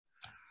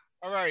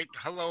All right.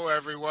 Hello,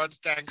 everyone.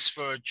 Thanks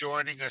for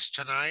joining us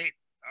tonight.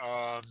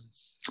 Um,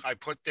 I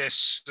put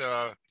this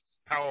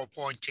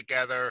PowerPoint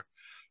together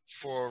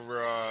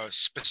for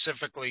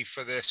specifically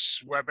for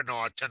this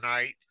webinar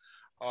tonight,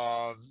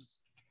 um,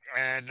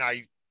 and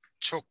I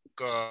took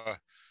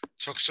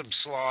took some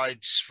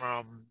slides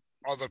from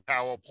other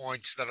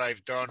PowerPoints that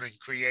I've done and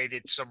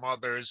created some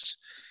others,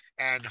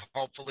 and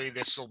hopefully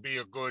this will be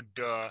a good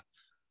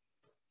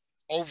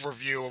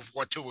overview of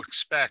what to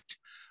expect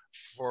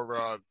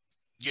for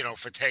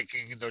for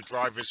taking the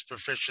driver's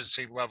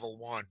proficiency level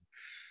 1.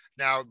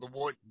 Now,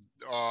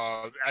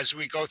 as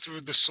we go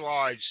through the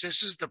slides,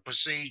 this is the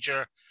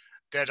procedure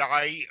that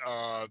I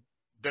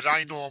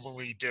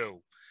normally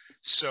do.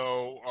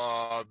 So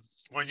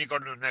when you go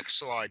to the next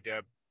slide,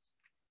 Deb,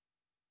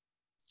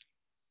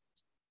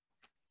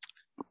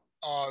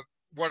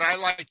 what I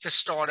like to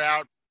start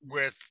out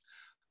with,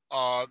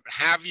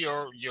 have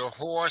your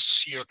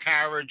horse, your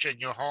carriage, and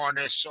your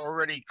harness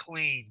already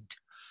cleaned,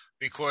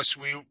 because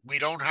we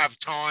don't have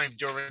time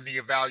during the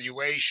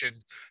evaluation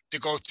to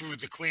go through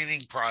the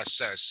cleaning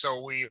process.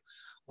 So we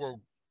will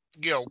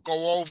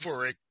go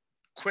over it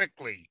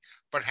quickly,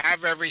 but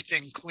have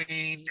everything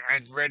clean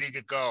and ready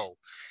to go.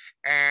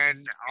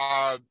 And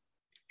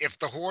if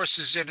the horse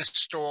is in a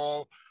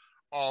stall,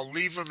 I'll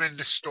leave him in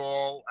the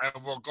stall,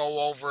 and we'll go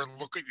over and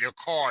look at your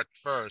cart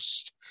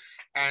first,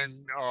 and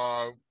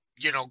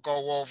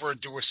go over and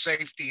do a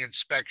safety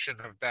inspection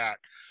of that.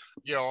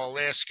 I'll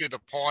ask you the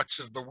parts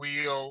of the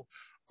wheel,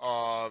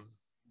 uh,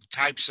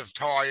 types of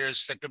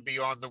tires that could be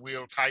on the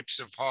wheel, types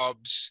of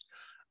hubs,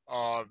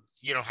 how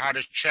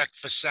to check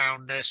for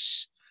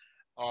soundness,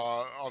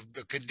 of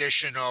the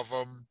condition of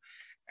them,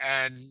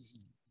 and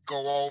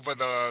go over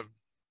the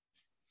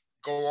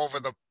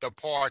the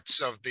parts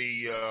of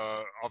the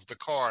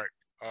cart.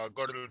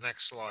 Go to the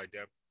next slide,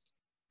 Deb.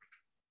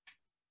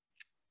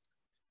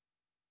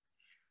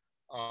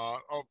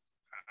 Oh,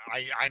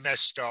 I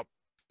messed up.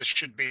 This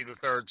should be the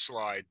third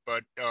slide,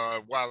 but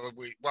while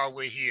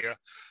we're here,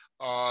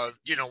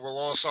 we'll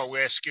also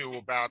ask you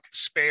about the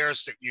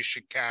spares that you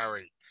should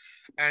carry,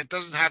 and it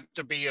doesn't have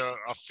to be a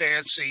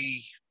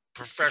fancy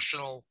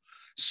professional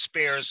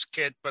spares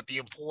kit, but the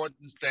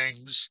important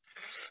things.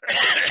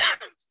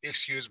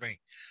 Excuse me.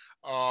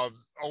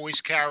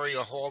 Always carry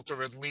a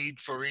halter and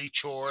lead for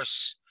each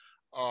horse,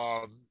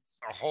 um,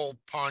 a hole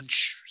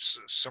punch,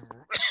 some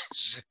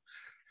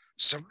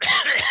some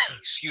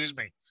excuse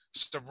me,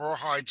 some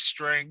rawhide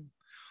string,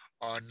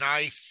 a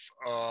knife,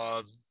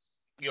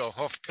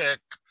 hoof pick,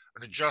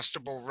 an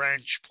adjustable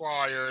wrench,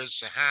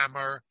 pliers, a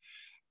hammer,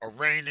 a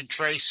rein and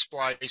trace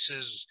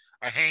splices,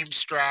 a hame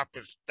strap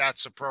if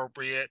that's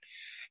appropriate.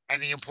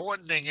 And the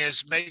important thing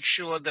is make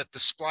sure that the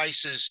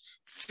splices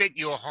fit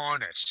your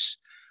harness,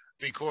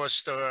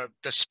 because the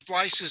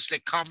splices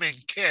that come in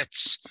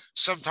kits,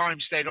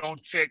 sometimes they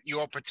don't fit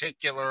your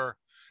particular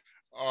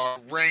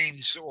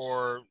reins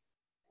or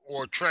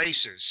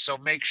traces. So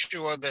make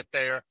sure that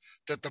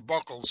that the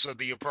buckles are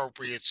the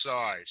appropriate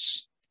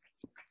size.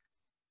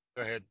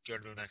 Go ahead, go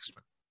to the next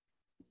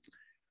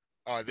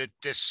one. That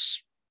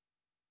this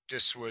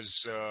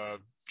was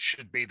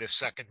should be the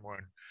second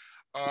one.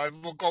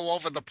 And we'll go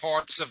over the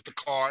parts of the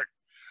cart,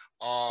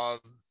 um,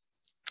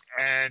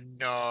 and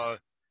the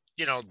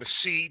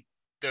seat,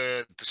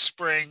 the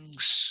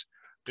springs,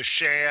 the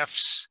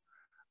shafts,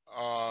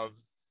 uh,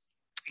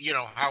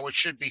 how it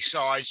should be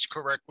sized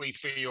correctly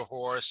for your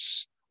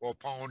horse or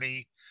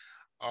pony,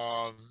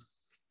 um,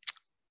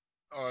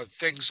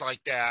 things like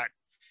that.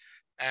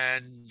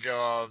 And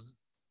we'll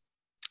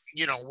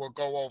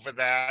go over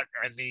that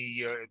and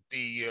the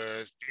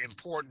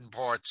important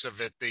parts of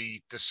it,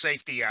 the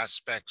safety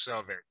aspects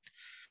of it.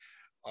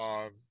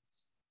 Um,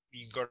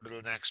 you can go to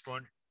the next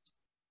one,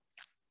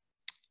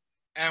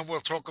 and we'll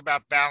talk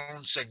about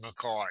balancing a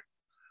cart.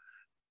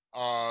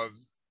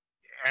 Um,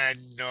 and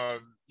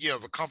the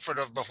comfort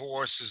of the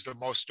horse is the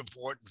most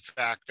important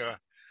factor.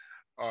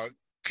 Uh,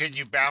 can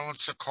you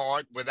balance a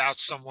cart without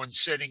someone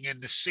sitting in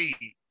the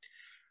seat?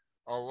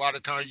 A lot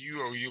of times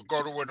you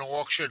go to an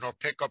auction or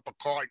pick up a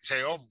cart and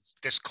say, "Oh,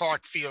 this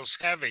cart feels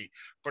heavy,"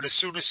 but as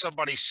soon as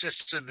somebody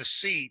sits in the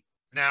seat,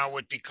 now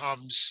it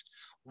becomes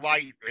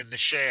light in the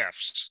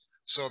shafts.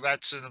 So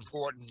that's an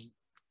important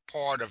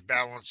part of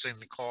balancing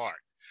the cart.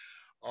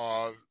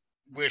 Uh,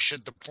 where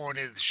should the point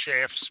of the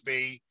shafts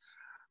be?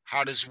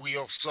 How does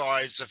wheel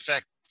size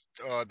affect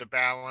the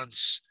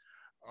balance?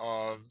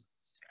 Uh,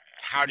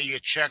 how do you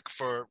check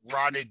for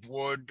rotted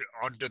wood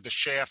under the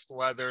shaft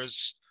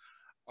leathers?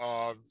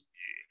 Uh,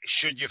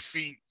 should your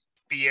feet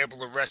be able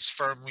to rest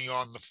firmly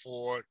on the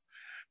floor?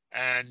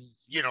 And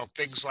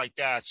things like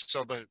that.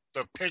 So the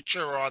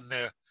picture on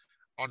the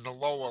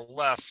lower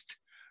left,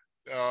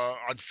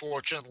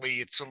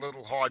 unfortunately, it's a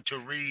little hard to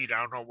read.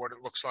 I don't know what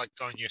it looks like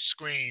on your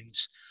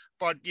screens,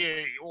 but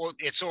yeah,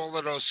 it's all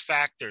of those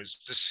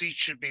factors. The seat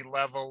should be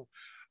level,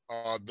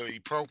 the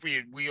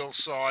appropriate wheel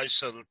size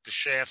so that the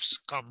shafts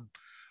come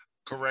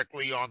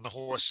correctly on the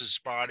horse's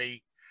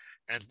body,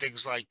 and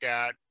things like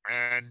that.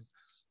 And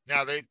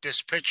now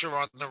this picture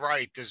on the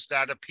right, does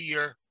that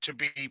appear to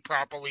be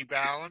properly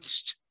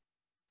balanced?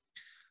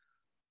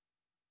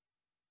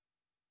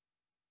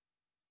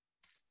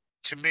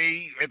 to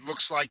me, it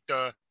looks like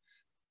the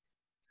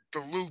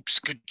loops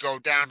could go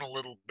down a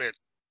little bit,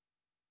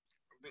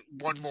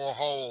 one more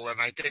hole, and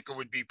I think it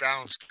would be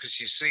balanced because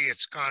you see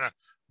it's kind of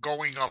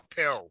going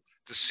uphill.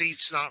 The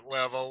seat's not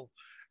level,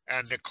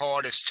 and the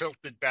cart is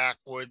tilted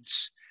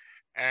backwards.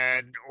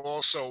 And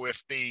also,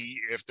 if the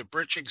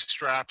bridging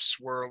straps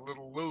were a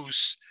little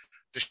loose,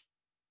 the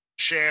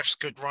shafts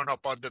could run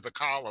up under the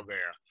collar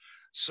there.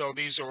 So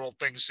these are all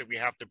things that we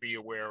have to be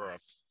aware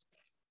of.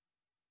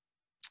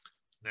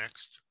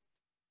 Next.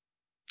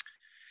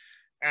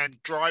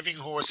 And driving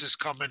horses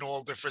come in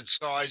all different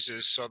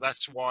sizes, so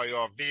that's why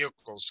our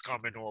vehicles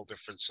come in all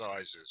different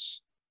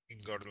sizes. You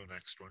can go to the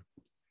next one.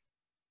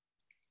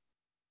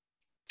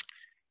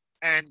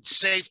 And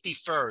safety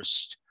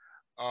first.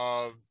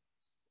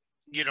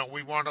 You know,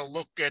 we want to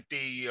look at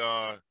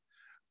the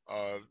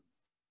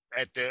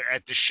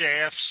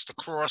shafts, the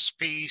cross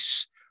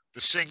piece, the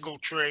single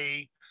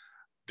tree,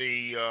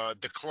 the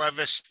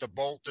clevis, the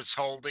bolt that's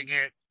holding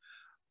it.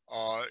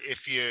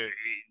 If you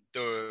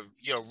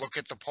look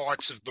at the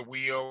parts of the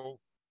wheel,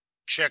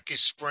 check your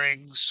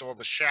springs or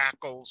the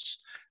shackles,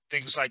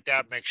 things like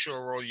that. Make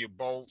sure all your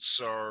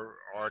bolts are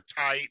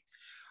tight,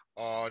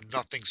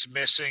 nothing's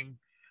missing.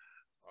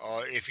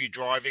 If you're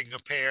driving a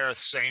pair,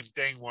 same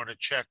thing. Want to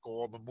check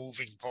all the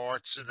moving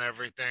parts and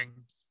everything.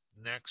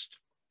 Next.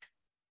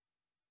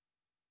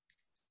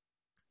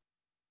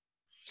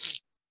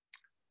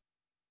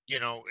 You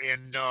know,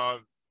 in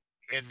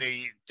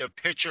the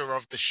picture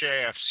of the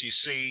shafts, you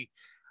see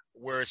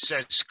where it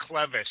says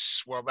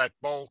clevis. Well, that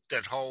bolt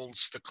that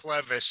holds the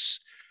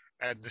clevis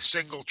and the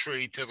single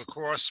tree to the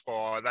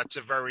crossbar, that's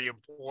a very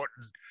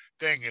important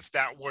thing. If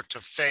that were to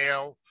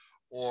fail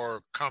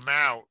or come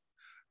out,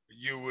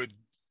 you would,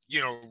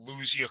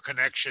 lose your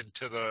connection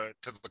to the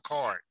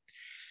cart.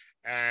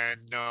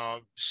 And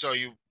so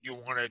you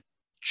want to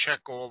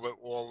check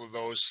all of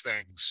those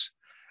things.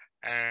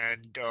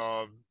 And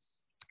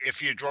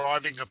if you're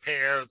driving a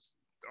pair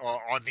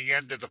on the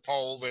end of the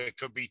pole, there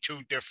could be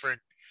two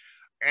different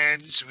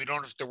ends. We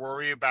don't have to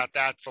worry about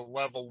that for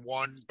level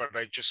 1, but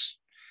I just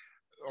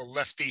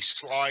left these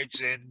slides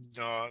in,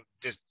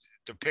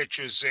 the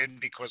pictures in,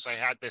 because I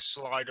had this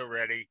slide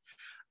already.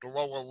 The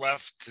lower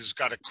left has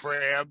got a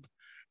crab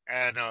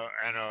and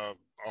a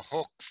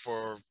hook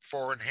for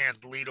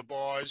 4-in-hand leader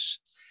bars,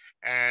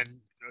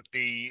 and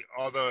the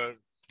other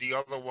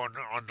one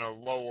on the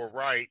lower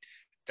right,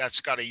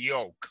 that's got a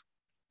yoke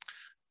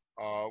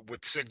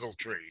with single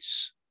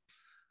trees.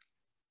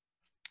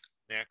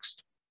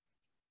 Next.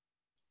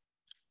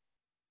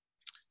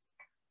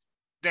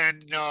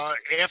 Then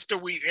after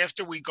we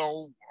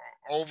go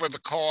over the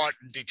cart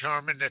and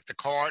determine that the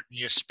cart and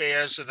your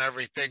spares and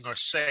everything are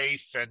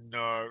safe and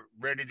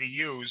ready to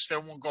use,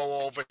 then we'll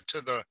go over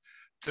to the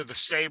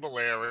stable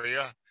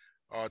area,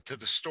 to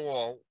the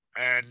stall,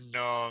 and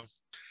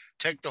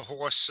take the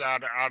horse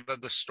out of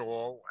the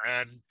stall,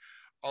 and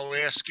I'll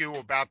ask you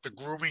about the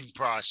grooming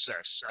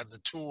process and the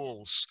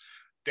tools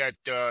that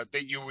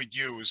you would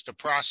use, the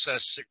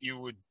process that you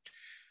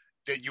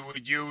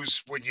would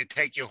use when you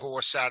take your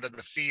horse out of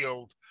the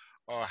field,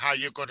 how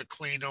you're going to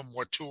clean them,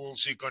 what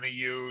tools you're going to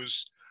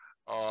use.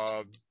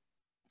 And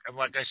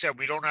like I said,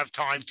 we don't have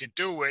time to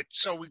do it,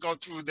 so we go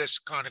through this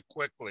kind of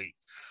quickly.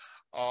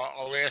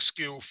 I'll ask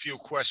you a few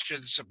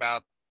questions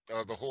about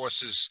the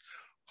horse's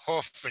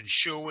hoof and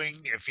shoeing,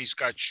 if he's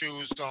got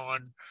shoes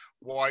on,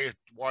 why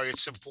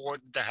it's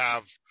important to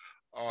have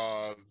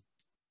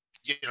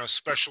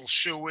special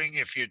shoeing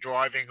if you're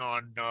driving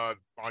on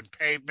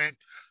pavement,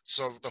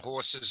 so that the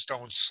horses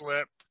don't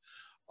slip.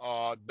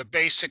 The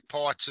basic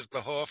parts of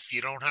the hoof.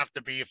 You don't have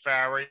to be a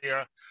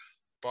farrier,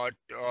 but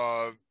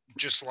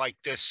just like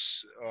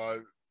this,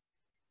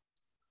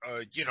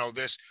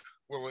 this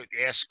will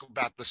ask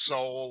about the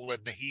sole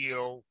and the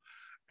heel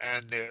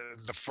and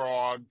the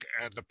frog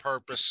and the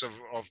purpose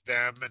of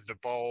them and the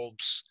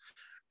bulbs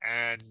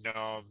and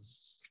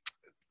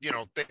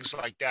things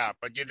like that.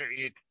 But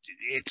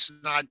it's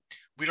not,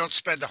 we don't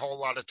spend a whole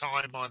lot of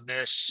time on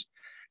this,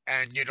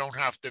 and you don't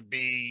have to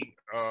be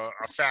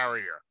a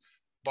farrier,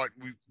 but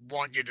we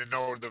want you to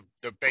know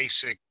the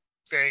basic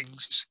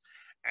things.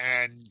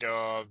 And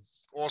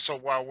also,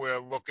 while we're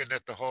looking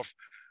at the hoof,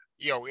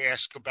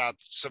 ask about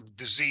some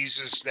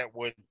diseases that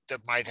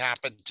might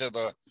happen to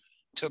the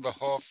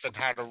hoof and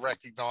how to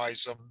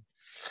recognize them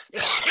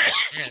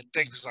and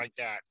things like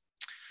that.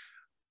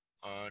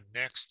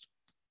 Next.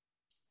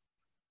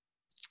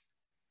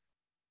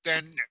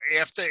 Then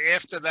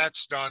after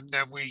that's done,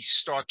 then we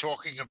start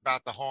talking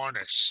about the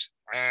harness.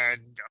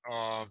 And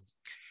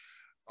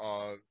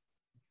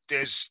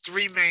there's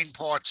 3 main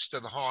parts to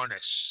the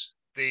harness.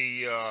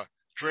 The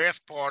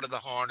draft part of the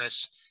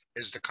harness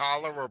is the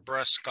collar or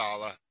breast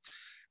collar,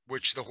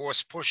 which the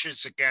horse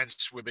pushes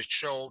against with its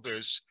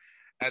shoulders,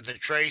 and the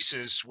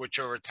traces, which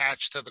are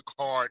attached to the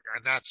cart,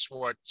 and that's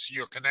what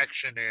your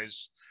connection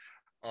is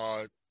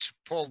to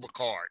pull the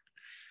cart.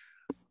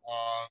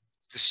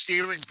 The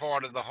steering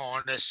part of the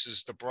harness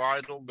is the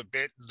bridle, the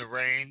bit, and the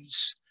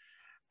reins.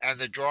 And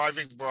the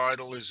driving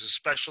bridle is a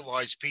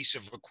specialized piece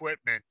of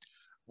equipment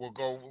we'll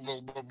go a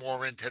little bit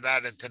more into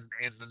that in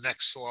the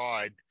next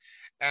slide.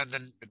 And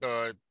then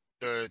the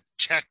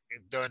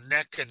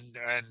neck and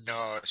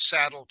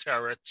saddle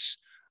turrets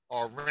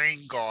are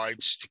rain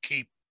guides to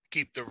keep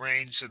the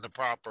reins in the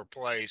proper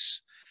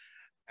place,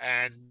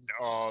 and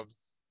uh,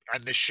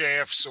 and the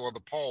shafts or the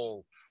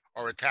pole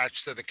are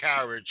attached to the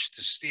carriage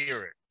to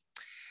steer it.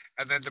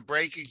 And then the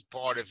braking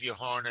part of your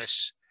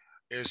harness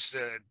is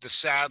the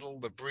saddle,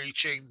 the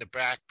breeching, the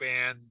back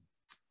band,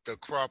 the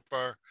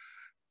crupper,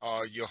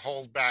 your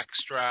holdback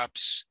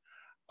straps,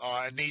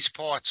 and these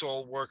parts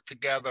all work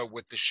together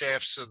with the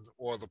shafts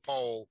or the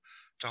pole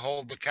to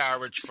hold the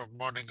carriage from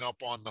running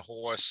up on the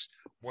horse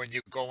when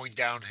you're going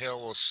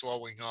downhill or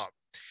slowing up.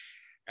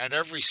 And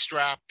every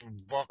strap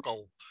and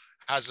buckle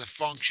has a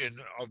function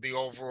of the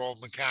overall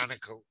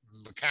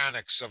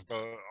mechanics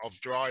of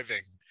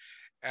driving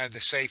and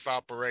the safe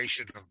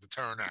operation of the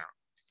turnout.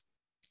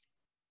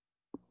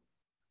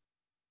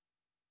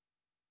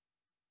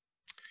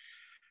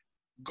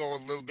 Go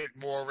a little bit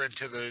more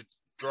into the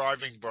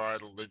driving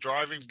bridle. The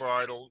driving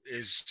bridle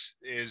is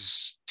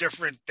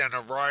different than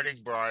a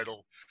riding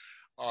bridle.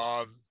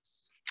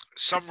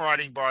 Some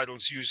riding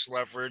bridles use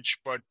leverage,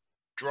 but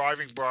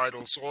driving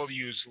bridles all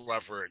use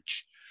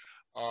leverage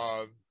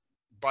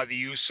by the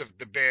use of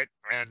the bit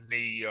and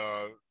the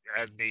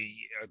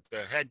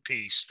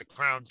headpiece, the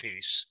crown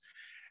piece,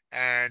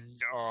 and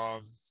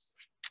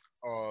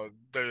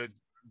the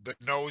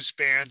nose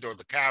band or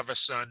the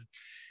cavesson,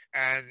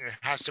 and it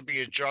has to be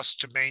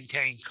adjusted to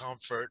maintain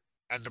comfort.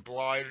 And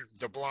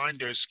the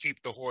blinders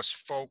keep the horse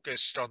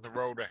focused on the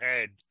road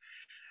ahead,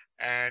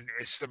 and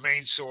it's the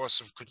main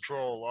source of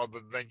control other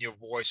than your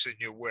voice and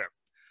your whip.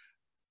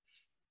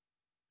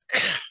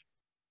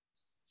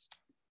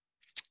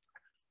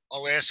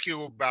 I'll ask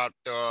you about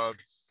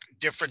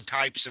different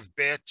types of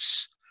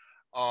bits.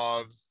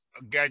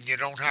 Again, you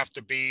don't have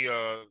to be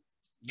a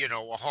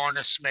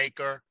harness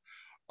maker.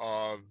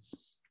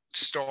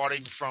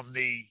 Starting from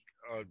the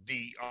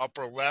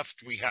upper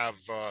left, we have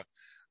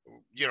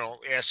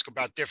ask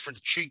about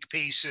different cheek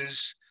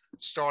pieces.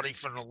 Starting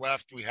from the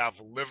left, we have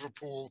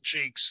Liverpool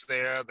cheeks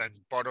there, then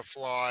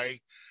butterfly,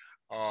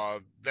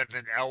 then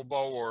an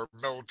elbow or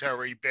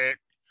military bit,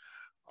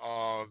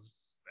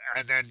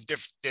 and then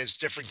there's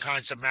different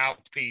kinds of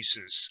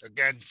mouthpieces.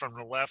 Again, from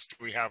the left,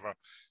 we have a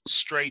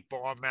straight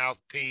bar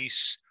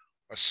mouthpiece,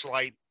 a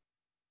slight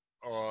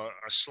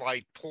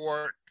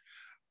port.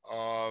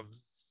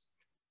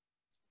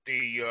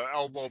 The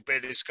elbow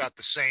bit has got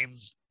the same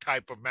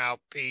type of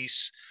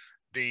mouthpiece.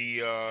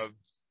 The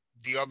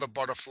other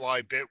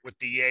butterfly bit with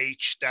the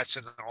H, that's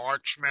an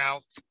arch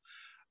mouth.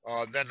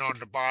 Then on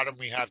the bottom,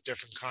 we have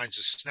different kinds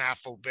of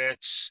snaffle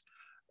bits.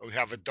 We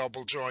have a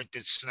double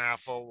jointed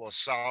snaffle, a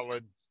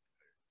solid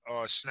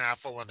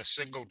snaffle, and a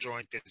single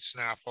jointed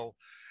snaffle.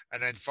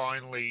 And then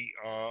finally,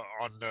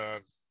 on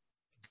the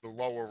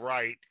lower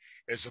right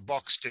is a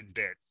Buxton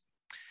bit.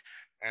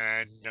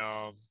 And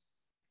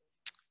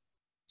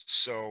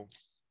so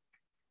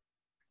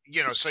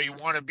you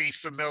want to be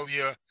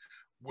familiar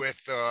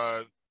with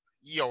a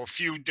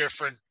few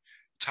different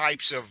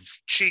types of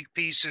cheek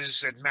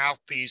pieces and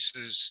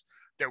mouthpieces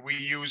that we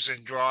use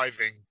in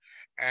driving,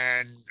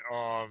 and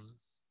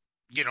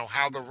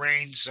how the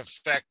reins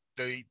affect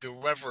the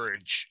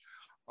leverage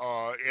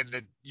in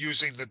the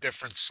using the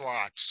different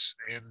slots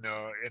in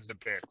the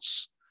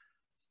bits.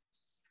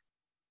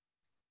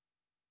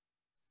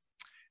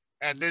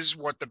 And this is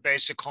what the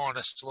basic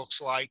harness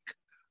looks like.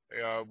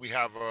 We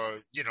have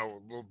a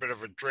little bit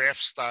of a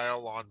draft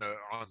style on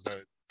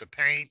the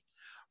paint,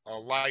 a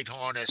light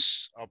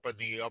harness up in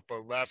the upper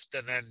left,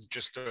 and then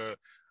just a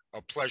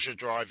pleasure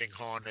driving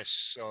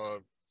harness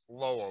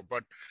lower.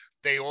 But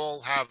they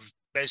all have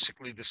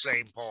basically the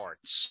same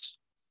parts.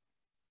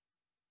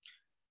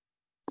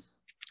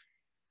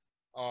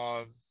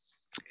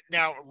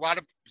 Now,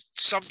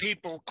 some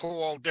people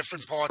call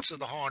different parts of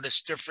the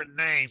harness different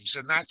names,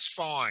 and that's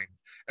fine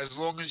as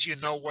long as you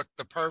know what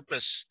the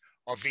purpose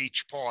of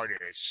each part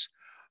is.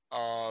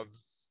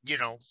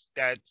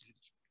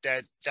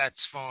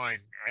 That's fine.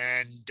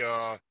 And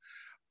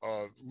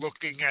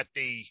looking at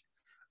the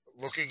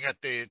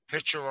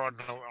picture on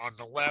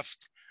the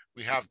left,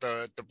 we have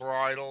the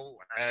bridle,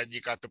 and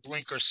you got the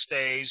blinker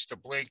stays, the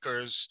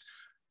blinkers,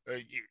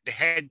 the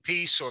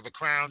headpiece or the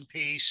crown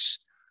piece,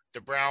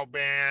 the brow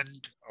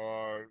band,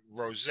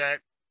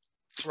 rosette,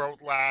 throat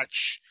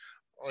latch.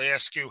 I'll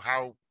ask you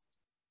how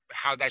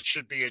that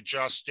should be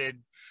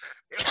adjusted.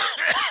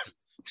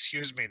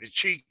 Excuse me, the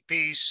cheek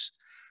piece.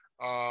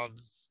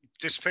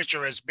 This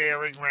picture has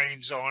bearing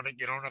reins on it.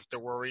 You don't have to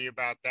worry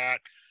about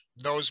that.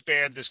 Nose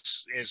band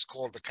is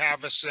called the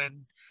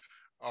cavesson.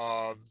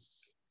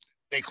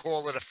 They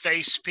call it a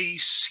face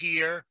piece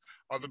here.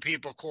 Other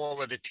people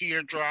call it a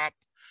teardrop.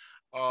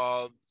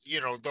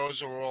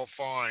 Those are all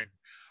fine.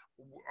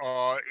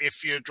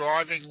 If you're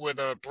driving with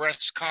a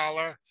breast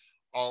collar,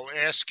 I'll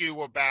ask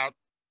you about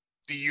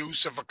the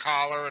use of a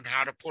collar and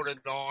how to put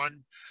it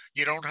on.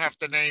 You don't have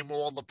to name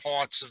all the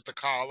parts of the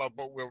collar,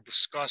 but we'll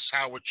discuss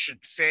how it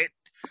should fit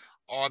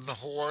on the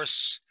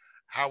horse,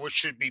 how it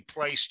should be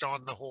placed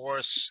on the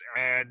horse,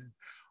 and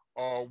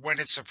when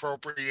it's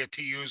appropriate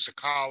to use a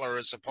collar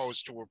as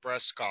opposed to a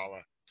breast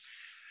collar.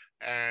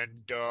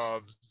 And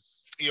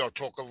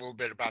talk a little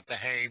bit about the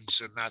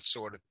hames and that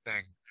sort of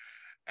thing.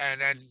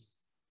 And then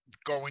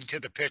going to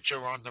the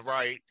picture on the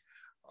right,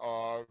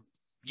 uh,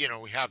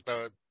 we have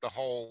the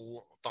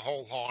whole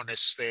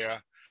harness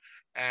there,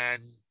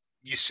 and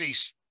you see,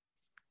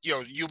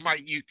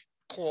 you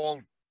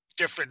call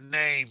different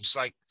names.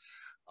 Like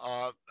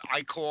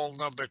I call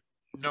number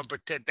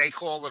 10. They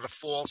call it a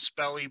false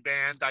belly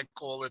band. I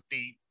call it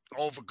the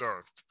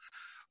overgirth.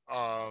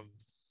 Um,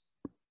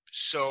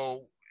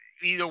 so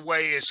either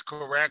way is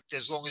correct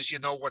as long as you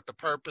know what the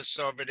purpose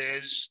of it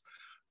is,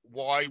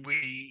 why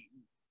we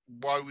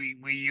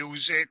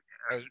use it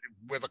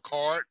with a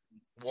cart,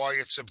 why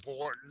it's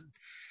important,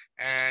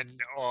 and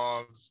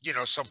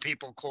some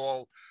people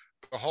call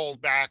the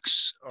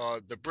holdbacks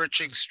the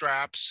breeching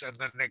straps, and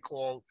then they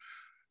call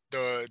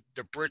the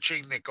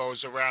breeching that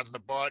goes around the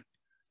butt.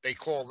 They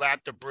call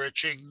that the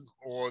breeching,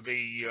 or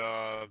the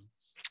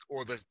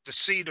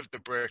seat of the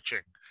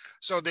breeching.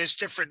 So there's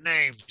different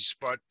names,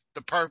 but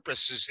the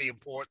purpose is the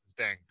important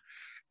thing.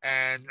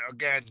 And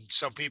again,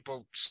 some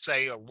people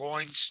say a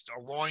loin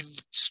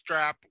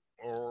strap,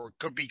 or it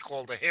could be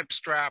called a hip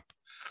strap.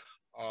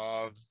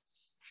 Uh,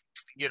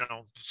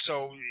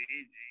 so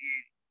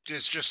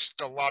there's just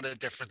a lot of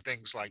different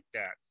things like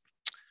that.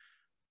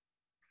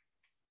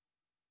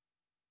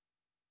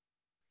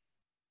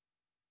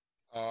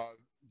 Uh,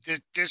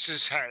 this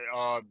is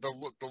how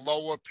the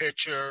lower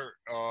picture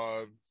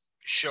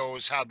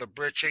shows how the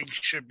breeching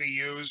should be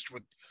used,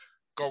 with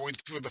going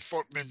through the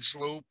footman's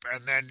loop,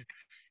 and then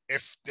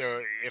if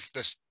the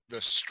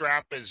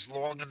strap is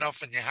long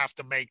enough and you have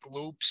to make the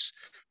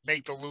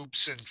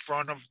loops in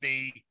front of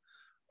the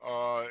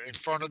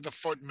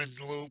footman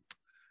loop,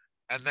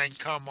 and then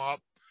come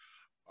up.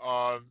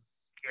 Um,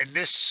 in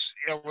this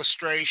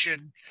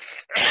illustration,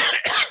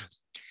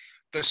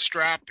 the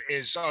strap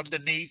is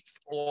underneath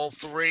all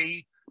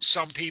three.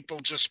 Some people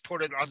just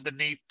put it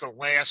underneath the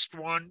last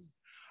one,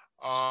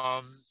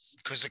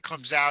 because it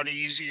comes out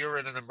easier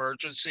in an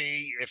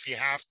emergency if you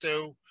have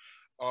to.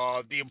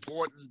 The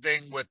important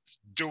thing with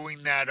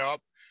doing that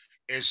up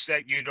is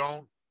that you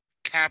don't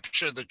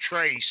capture the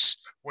trace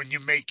when you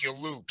make your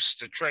loops.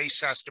 The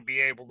trace has to be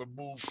able to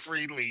move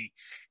freely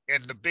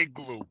in the big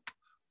loop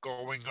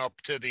going up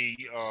to the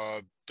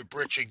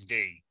breeching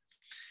D.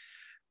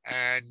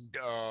 And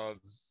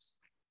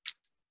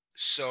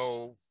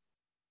so,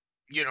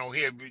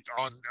 here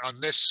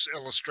on this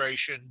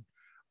illustration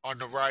on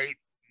the right,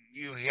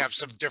 you have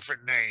some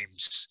different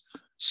names.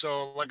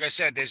 So, like I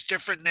said, there's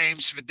different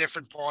names for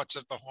different parts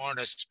of the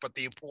harness, but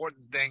the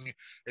important thing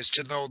is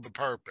to know the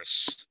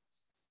purpose.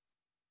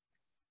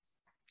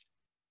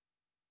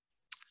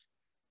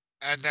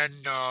 And then,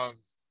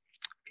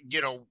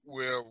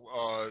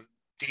 we'll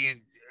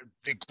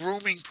the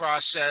grooming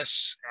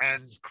process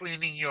and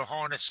cleaning your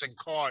harness and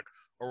cart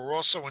are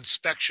also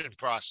inspection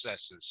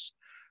processes.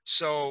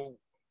 So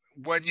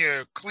when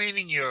you're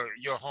cleaning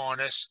your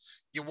harness,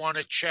 you want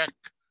to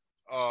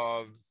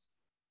uh,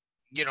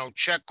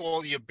 check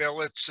all your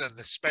billets, and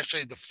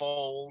especially the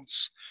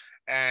folds,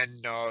 and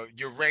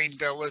your rain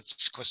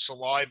billets, because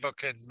saliva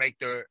can make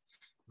the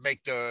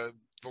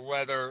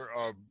leather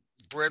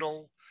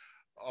brittle.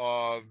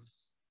 Uh,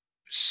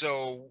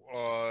 so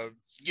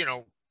you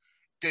know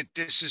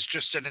this is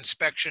just an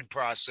inspection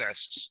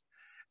process,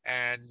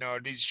 and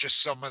these are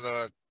just some of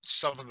the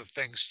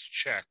things to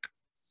check.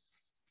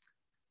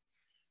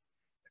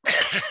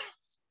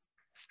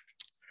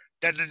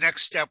 Then the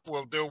next step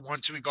we'll do,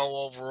 once we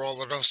go over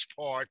all of those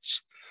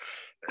parts,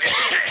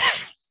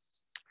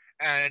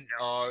 and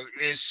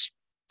is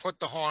put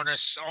the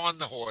harness on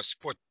the horse.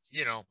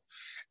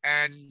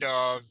 And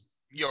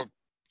you know,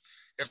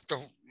 if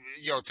the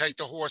take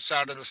the horse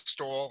out of the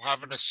stall,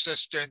 have an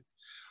assistant,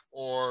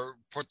 or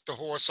put the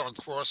horse on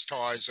cross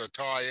ties or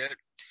tie it,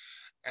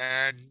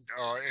 and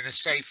in a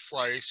safe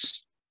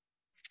place.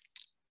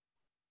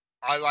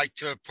 I like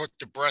to put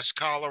the breast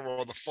collar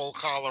or the full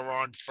collar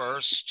on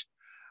first,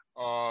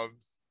 uh,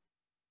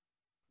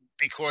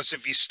 because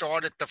if you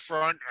start at the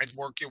front and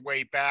work your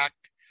way back,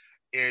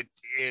 it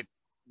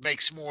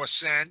makes more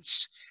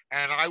sense.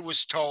 And I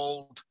was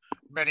told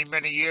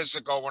many years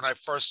ago, when I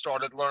first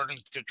started learning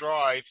to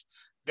drive,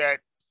 that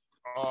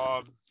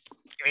um,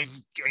 in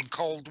in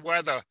cold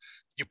weather,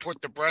 you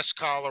put the breast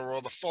collar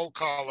or the full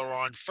collar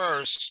on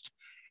first,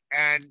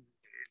 and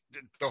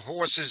the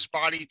horse's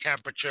body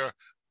temperature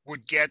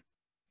would get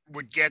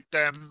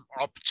them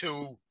up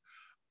to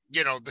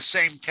the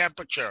same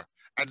temperature,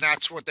 and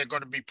that's what they're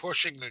going to be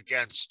pushing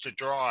against to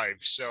drive.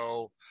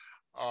 So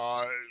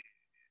uh,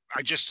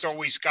 I just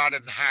always got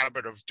in the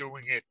habit of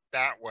doing it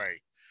that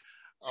way.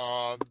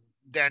 Um,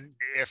 then,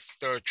 if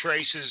the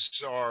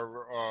traces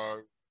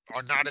are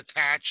not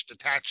attached,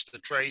 attach the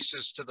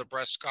traces to the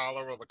breast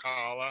collar or the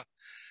collar.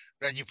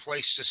 Then you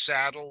place the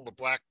saddle, the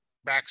black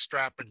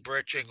backstrap, and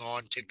breeching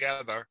on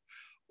together,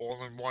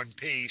 all in one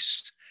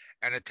piece,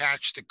 and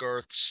attach the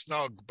girth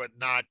snug, but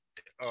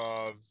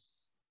uh,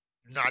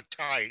 not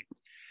tight.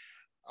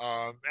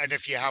 And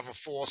if you have a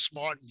false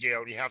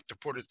martingale, you have to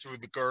put it through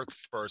the girth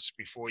first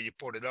before you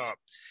put it up.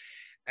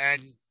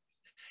 And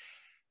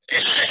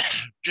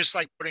just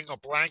like putting a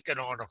blanket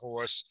on a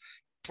horse,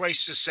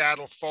 place the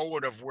saddle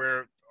forward of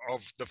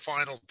the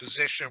final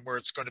position where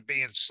it's going to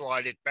be and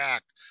slide it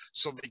back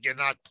so that you're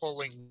not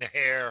pulling the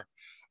hair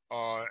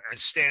and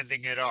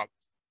standing it up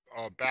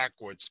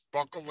backwards.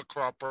 Buckle the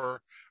crupper,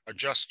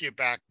 adjust your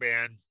back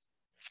band.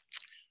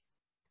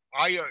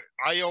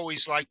 I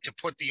always like to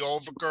put the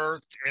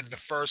overgirth in the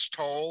first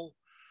hole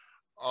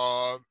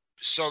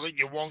so that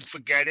you won't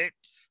forget it,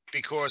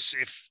 because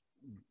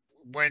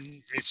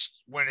when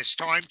it's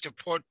time to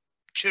put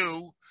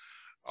two,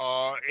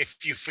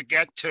 if you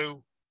forget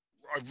to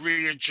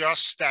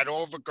readjust that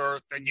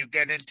overgirth and you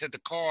get into the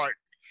cart,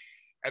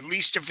 at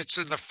least if it's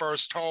in the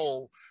first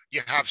hole,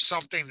 you have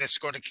something that's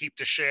going to keep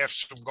the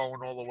shafts from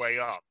going all the way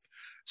up.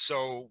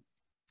 So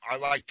I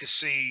like to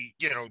see,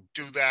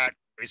 do that.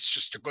 It's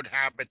just a good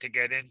habit to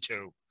get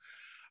into.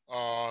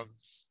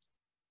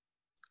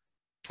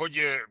 Put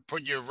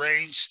your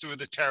reins through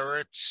the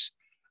turrets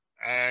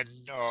and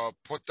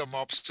put them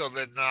up so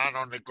they're not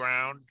on the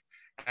ground,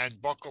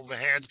 and buckle the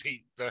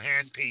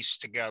handpiece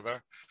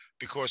together,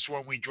 because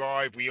when we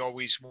drive, we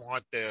always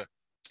want the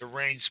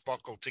reins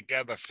buckled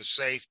together for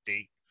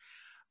safety.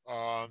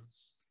 And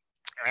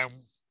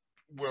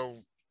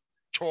we'll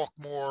talk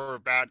more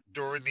about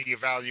during the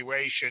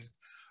evaluation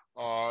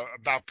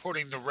about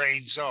putting the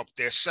reins up.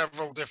 There's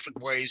several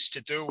different ways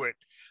to do it.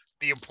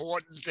 The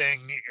important thing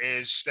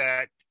is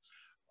that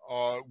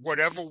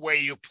whatever way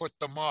you put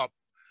them up,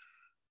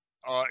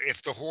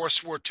 if the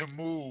horse were to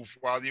move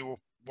while you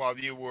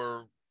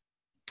were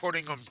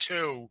putting them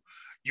to,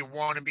 you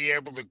want to be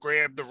able to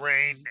grab the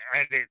rein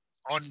and it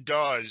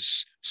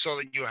undoes so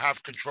that you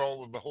have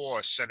control of the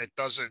horse and it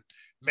doesn't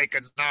make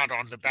a knot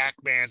on the back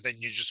band and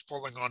you're just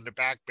pulling on the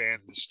back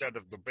band instead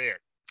of the bit.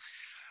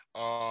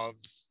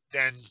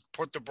 Then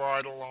put the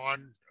bridle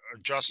on,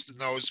 adjust the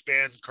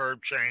noseband,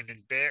 curb chain,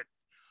 and bit.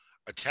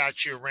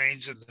 Attach your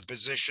reins in the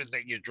position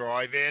that you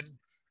drive in,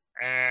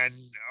 and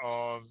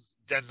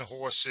then the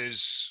horse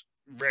is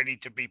ready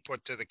to be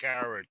put to the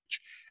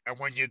carriage. And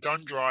when you're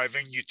done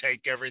driving, you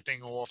take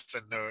everything off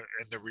in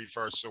the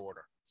reverse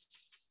order.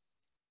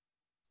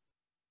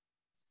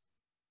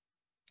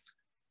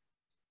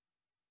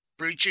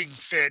 Breeching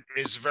fit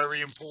is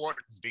very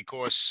important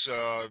because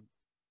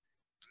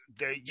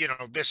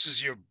this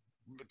is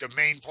the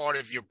main part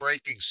of your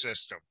braking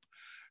system.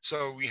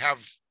 So we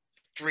have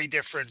three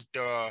different.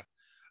 The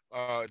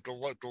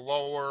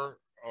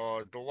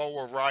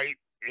lower right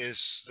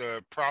is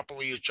the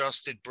properly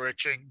adjusted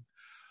breeching.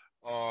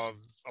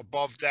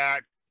 Above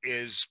that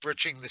is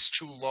breeching that's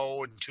too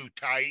low and too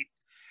tight,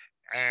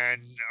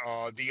 and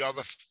the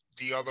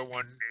other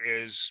one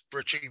is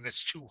breeching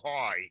that's too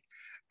high.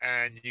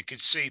 And you can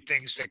see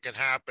things that can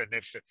happen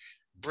if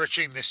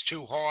breeching that's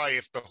too high.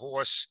 If the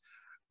horse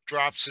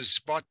drops his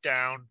butt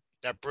down,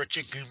 that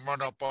breeching can run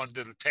up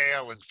under the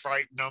tail and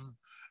frighten them,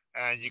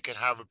 and you can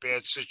have a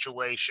bad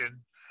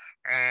situation.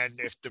 And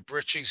if the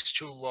breeching's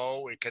too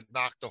low, it can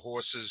knock the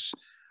horse's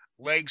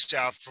legs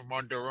out from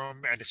under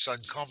him, and it's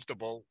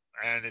uncomfortable,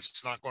 and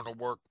it's not going to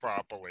work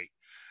properly.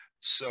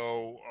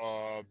 So,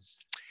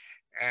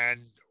 and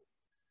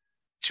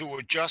to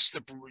adjust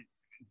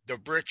the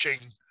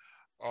breeching,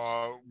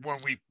 when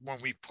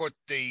we put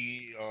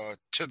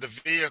to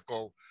the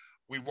vehicle,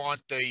 we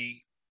want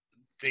the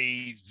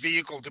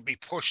vehicle to be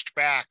pushed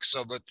back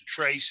so that the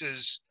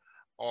traces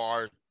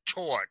are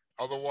taut.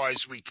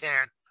 Otherwise, we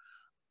can't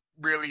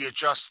really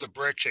adjust the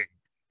breeching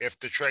if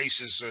the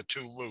traces are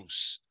too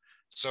loose.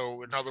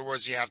 So in other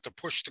words, you have to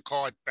push the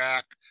cart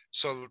back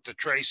so that the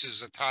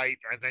traces are tight,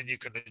 and then you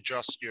can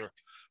adjust your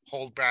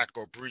holdback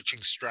or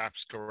breeching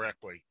straps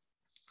correctly.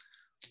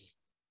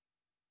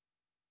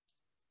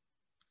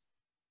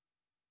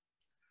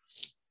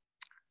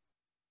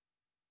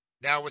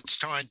 Now it's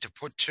time to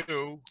put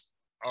two.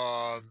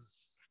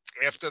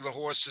 After the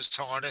horse is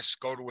harnessed,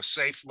 go to a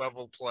safe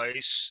level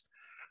place,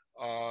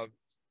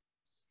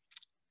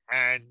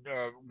 and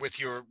with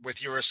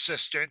your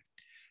assistant,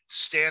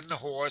 stand the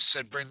horse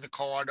and bring the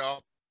cart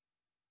up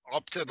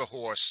to the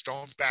horse.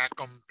 Don't back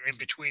them in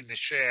between the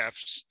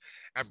shafts,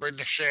 and bring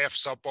the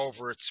shafts up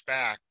over its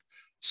back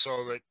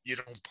so that you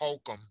don't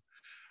poke them.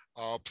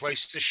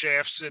 Place the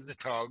shafts in the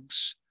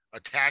tugs,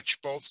 attach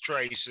both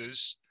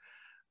traces.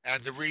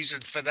 And the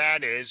reason for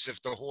that is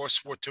if the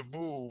horse were to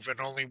move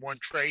and only one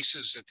trace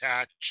is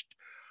attached,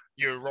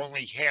 you're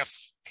only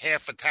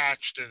half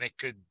attached, and it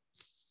could,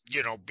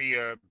 be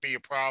a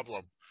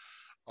problem.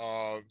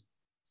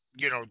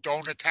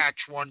 Don't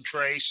attach one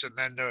trace and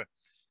then the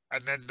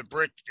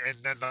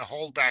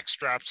holdback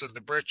straps and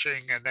the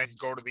breeching, and then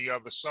go to the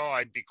other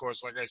side,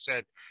 because like I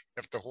said,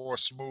 if the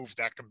horse moved,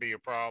 that can be a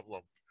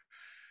problem.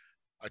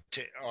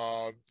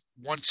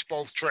 Once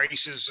both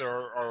traces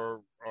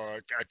are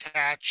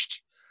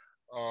attached,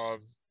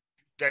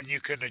 then you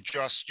can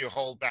adjust your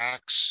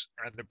holdbacks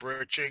and the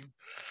breeching,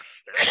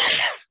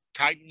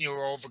 tighten your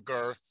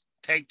overgirth,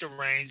 take the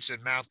reins,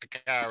 and mount the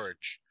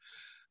carriage.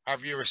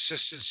 have your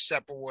assistant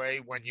step away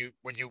once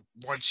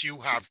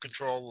you have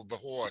control of the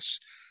horse.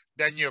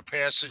 Then your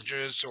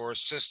passengers or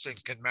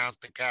assistant can mount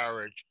the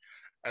carriage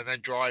and then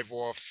drive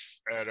off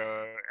at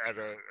a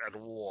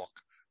walk.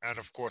 And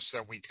of course,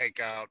 then we take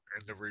out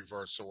in the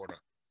reverse order.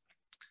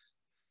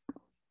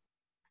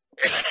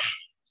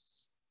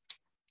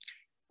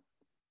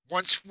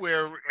 Once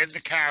we're in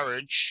the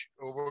carriage,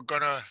 we're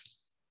gonna,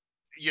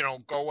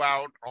 go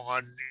out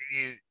on,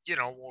 you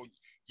know,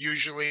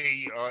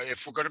 usually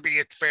if we're going to be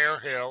at Fair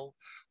Hill,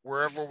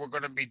 wherever we're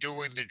going to be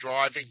doing the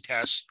driving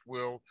test,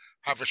 we'll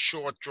have a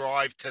short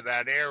drive to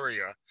that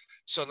area.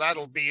 So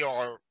that'll be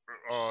our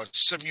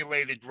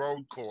simulated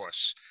road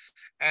course.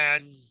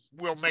 And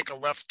we'll make a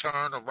left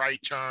turn, a right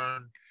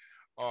turn,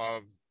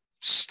 uh,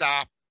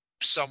 stop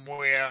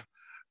somewhere.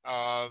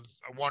 I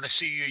want to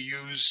see you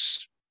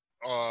use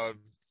uh,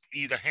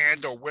 either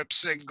hand or whip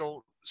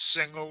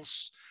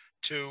signals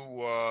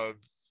to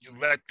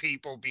let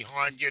people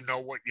behind you know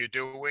what you're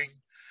doing.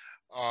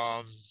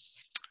 Um,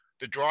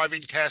 the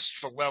driving test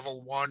for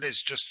level 1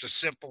 is just a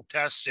simple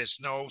test. There's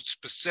no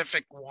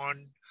specific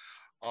one,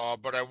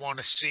 but I want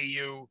to see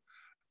you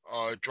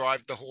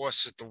drive the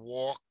horse at the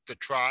walk, the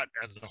trot,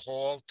 and the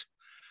halt.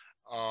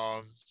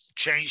 Um,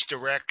 Change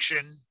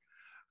direction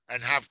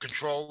and have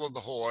control of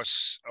the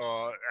horse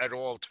at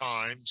all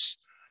times.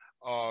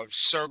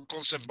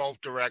 Circles in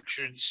both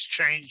directions,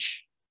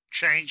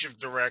 change of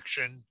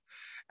direction,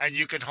 and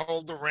you can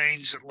hold the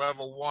reins at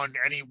level 1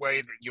 any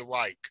way that you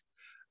like.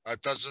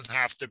 It doesn't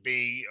have to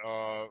be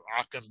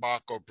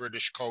Achenbach or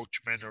British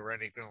Coachman or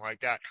anything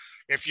like that.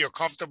 If you're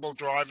comfortable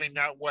driving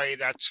that way,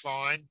 that's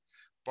fine.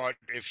 But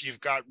if you've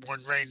got one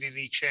rein in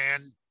each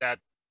hand,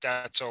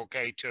 that's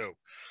okay too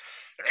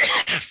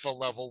for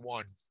level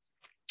 1.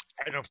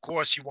 And of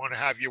course, you want to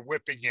have your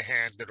whip in your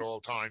hand at all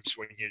times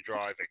when you're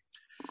driving.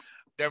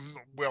 Then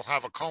we'll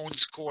have a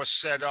cones course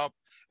set up.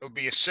 It'll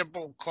be a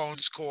simple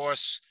cones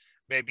course,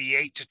 maybe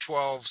 8 to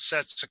 12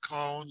 sets of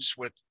cones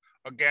with,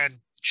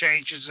 again,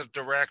 changes of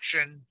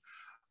direction.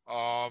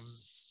 Um,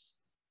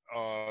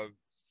 uh,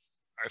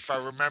 if I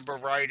remember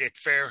right, at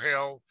Fair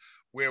Hill,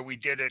 where we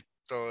did it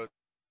the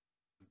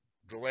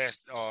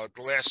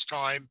last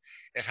time,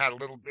 it had a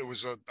little. It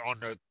was on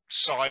the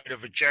side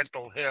of a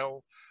gentle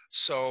hill,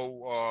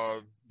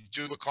 so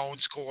do the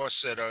cones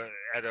course at a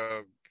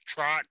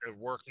trot, a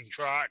working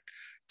trot.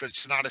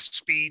 That's not a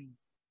speed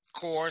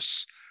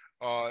course.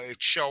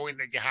 It's showing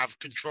that you have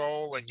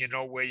control and you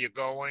know where you're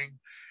going.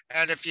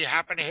 And if you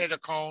happen to hit a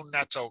cone,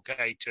 that's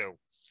okay too.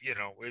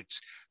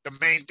 It's the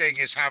main thing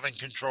is having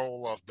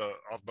control of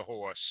the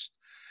horse.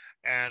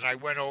 And I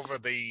went over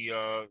the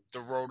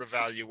road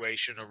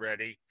evaluation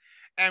already.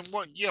 And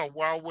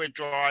while we're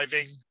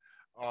driving,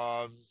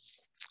 um,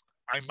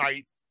 I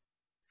might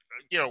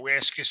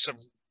ask you some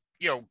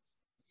you know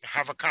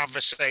have a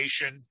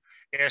conversation,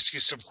 ask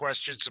you some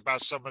questions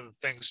about some of the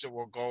things that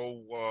we'll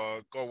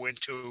go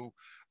into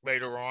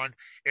later on.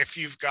 If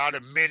you've got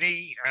a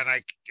mini and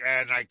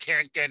I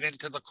can't get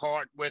into the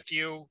cart with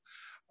you,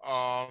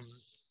 um,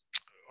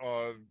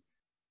 uh,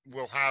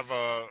 we'll have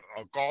a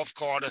golf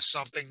cart or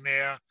something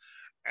there,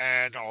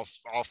 and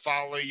I'll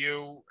follow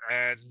you,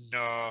 and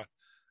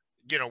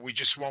we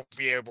just won't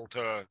be able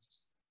to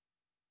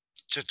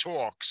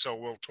talk, so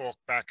we'll talk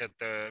back at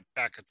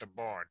the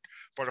barn.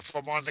 But if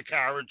I'm on the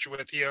carriage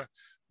with you,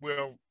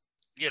 we'll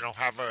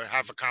have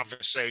a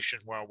conversation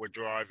while we're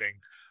driving,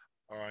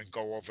 and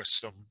go over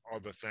some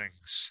other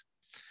things.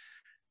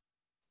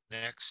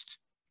 Next,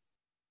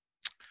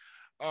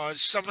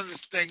 some of the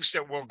things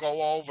that we'll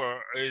go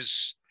over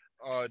is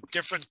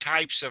different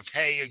types of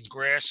hay and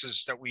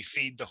grasses that we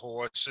feed the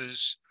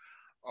horses.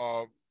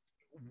 Uh,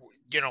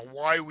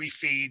 why we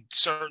feed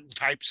certain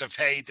types of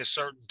hay to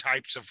certain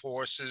types of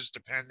horses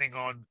depending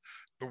on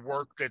the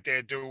work that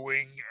they're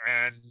doing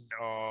and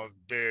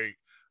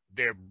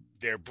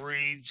their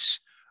breeds.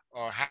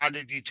 How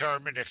to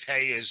determine if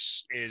hay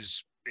is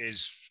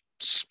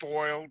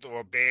spoiled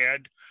or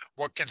bad.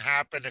 What can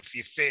happen if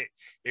you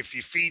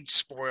feed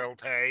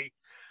spoiled hay?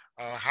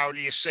 How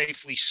do you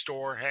safely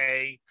store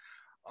hay?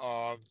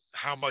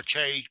 How much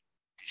hay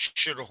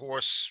should a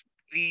horse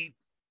eat?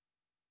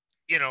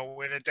 In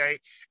a day.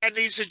 And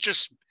these are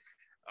just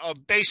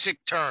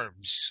basic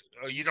terms.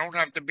 You don't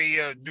have to be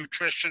a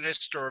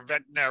nutritionist or a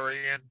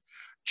veterinarian.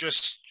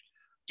 Just,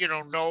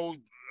 know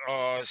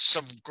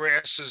some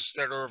grasses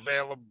that are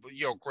available,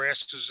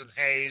 grasses and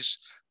hays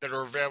that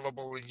are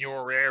available in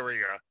your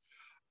area.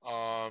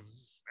 Um,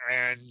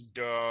 and,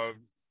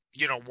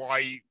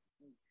 why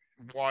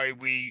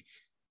we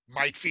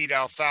might feed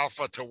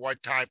alfalfa to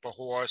what type of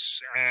horse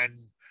and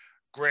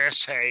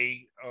grass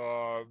hay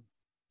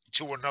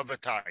to another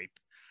type.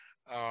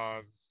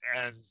 uh,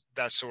 and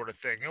that sort of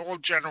thing. All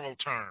general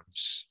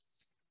terms.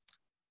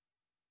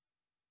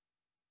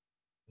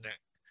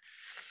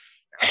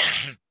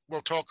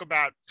 We'll talk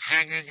about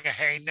hanging a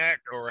hay net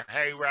or a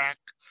hay rack.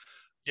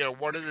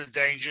 What are the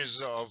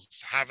dangers of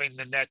having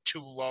the net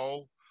too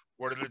low?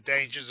 What are the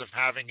dangers of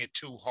having it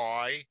too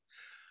high?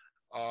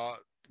 Uh,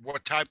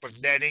 what type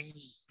of netting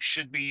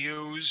should be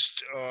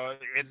used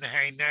in the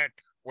hay net?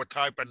 what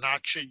type of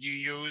knot should you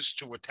use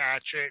to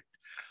attach it?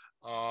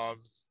 Um,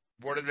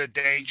 what are the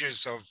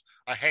dangers of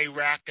a hay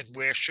rack and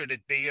where should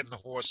it be in the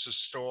horse's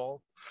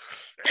stall?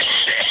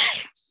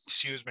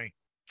 Excuse me.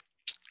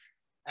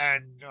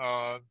 And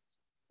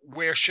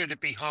where should it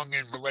be hung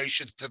in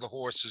relation to the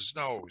horse's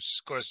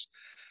nose? Because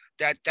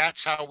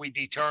that's how we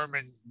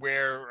determine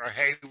where a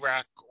hay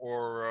rack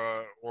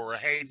or a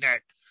hay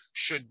net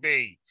should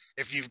be.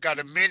 If you've got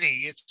a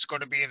mini, it's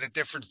going to be in a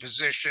different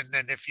position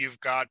than if you've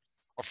got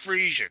a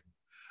Frisian.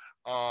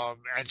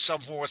 And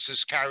some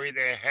horses carry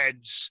their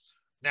heads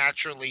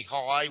naturally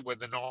high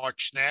with an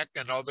arched neck,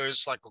 and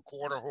others, like a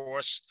quarter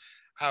horse,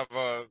 have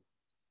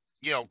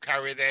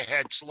carry their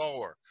heads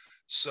lower.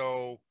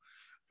 So,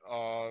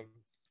 um,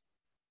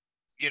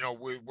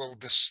 we'll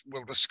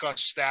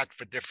discuss that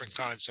for different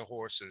kinds of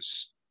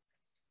horses.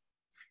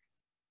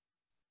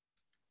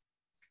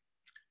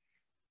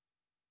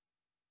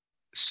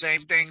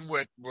 Same thing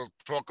we'll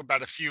talk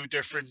about a few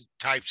different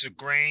types of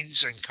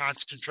grains and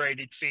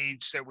concentrated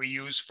feeds that we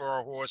use for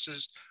our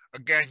horses.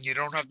 Again, you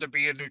don't have to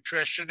be a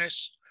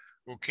nutritionist.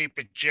 We'll keep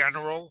it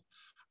general.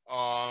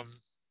 Um,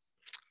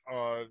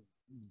 uh,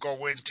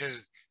 Go into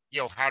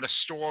how to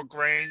store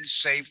grains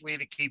safely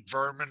to keep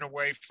vermin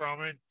away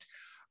from it.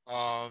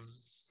 Um,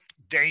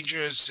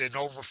 Dangers in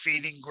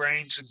overfeeding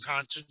grains and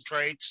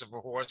concentrates. If a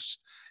horse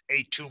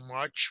ate too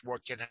much,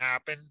 what can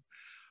happen?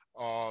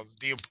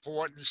 The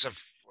importance of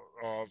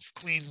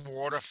clean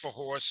water for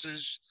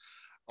horses,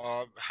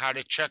 how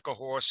to check a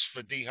horse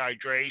for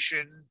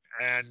dehydration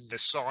and the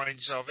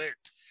signs of it,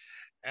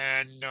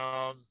 and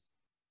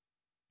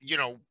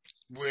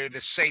where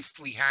to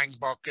safely hang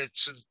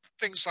buckets and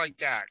things like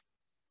that.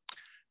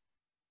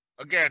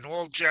 Again,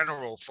 all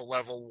general for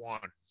level 1.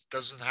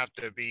 Doesn't have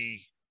to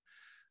be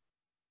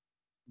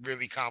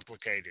really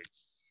complicated.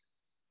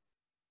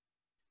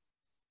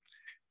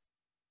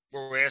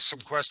 We'll ask some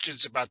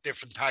questions about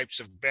different types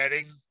of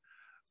bedding.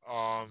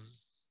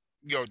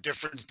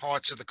 Different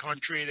parts of the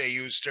country, they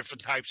use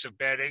different types of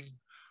bedding.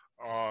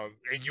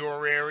 In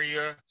your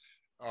area,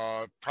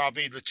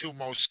 probably the two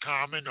most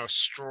common are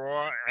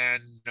straw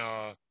and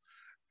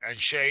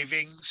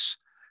shavings.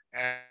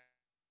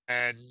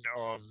 And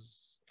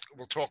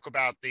we'll talk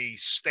about the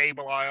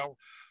stable aisle,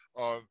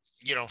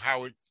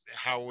 how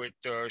it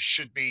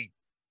should be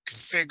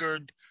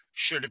configured,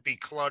 should it be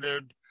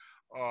cluttered,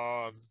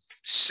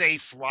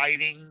 safe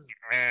lighting,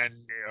 and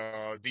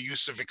the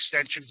use of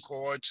extension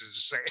cords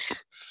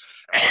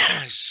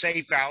and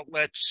safe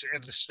outlets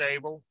in the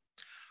stable,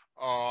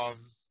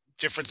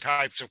 different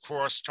types of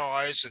cross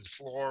ties and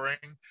flooring,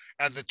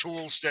 and the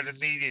tools that are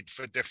needed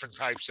for different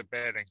types of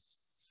bedding.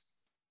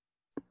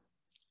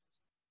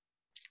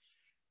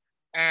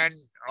 And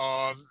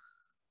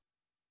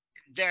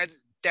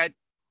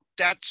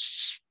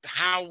that's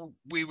how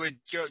we would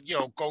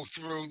go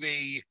through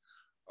the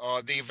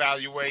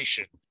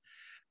evaluation.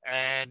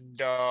 And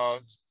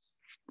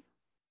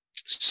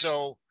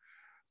so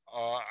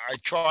I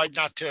tried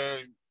not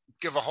to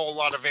give a whole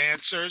lot of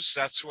answers.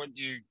 That's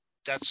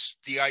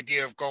the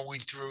idea of going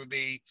through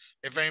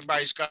if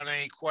anybody's got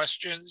any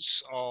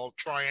questions, I'll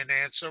try and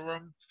answer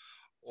them.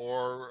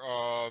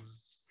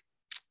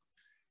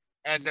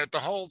 And that the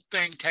whole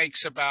thing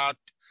takes about,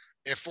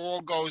 if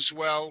all goes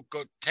well,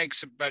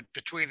 takes about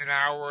between an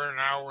hour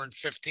and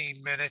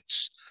 15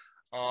 minutes.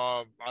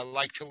 I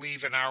like to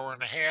leave an hour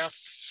and a half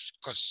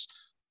because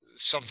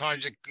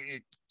sometimes it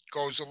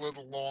goes a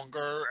little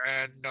longer,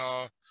 and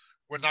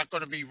we're not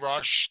going to be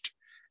rushed.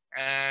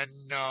 And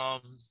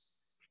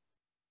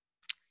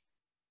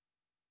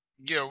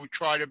we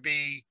try to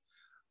be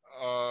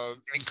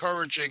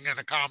encouraging and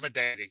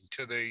accommodating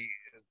to the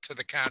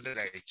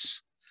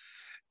candidates.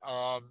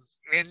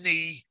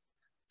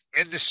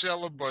 In the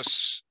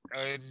syllabus,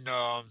 let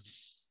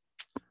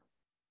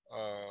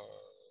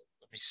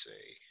me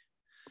see,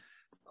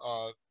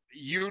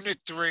 Unit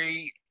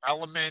 3,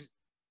 Element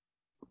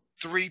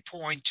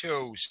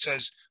 3.2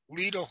 says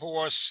lead a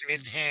horse in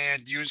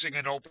hand using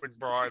an open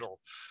bridle.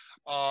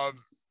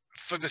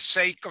 For the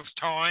sake of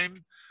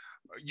time,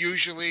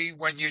 usually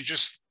when you're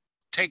just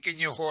taking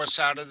your horse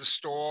out of the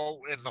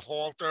stall in the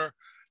halter,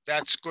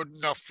 that's good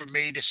enough for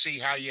me to see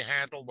how you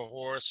handle the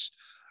horse.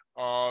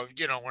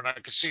 When I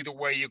can see the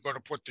way you're going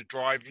to put the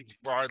driving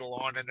bridle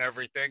on and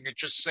everything, it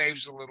just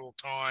saves a little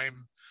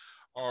time,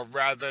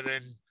 rather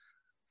than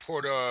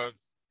put an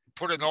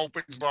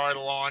open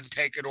bridle on,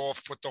 take it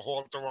off, put the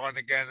halter on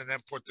again, and then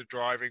put the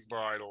driving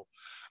bridle.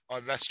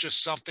 That's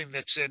just something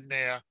that's in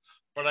there,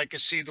 but I can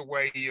see the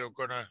way you're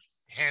going to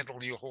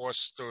handle your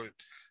horse, the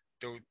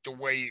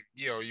way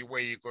you're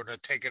going to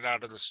take it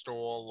out of the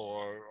stall,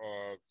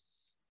 or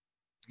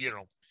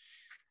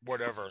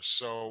whatever.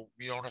 So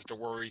you don't have to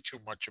worry too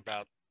much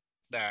about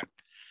that.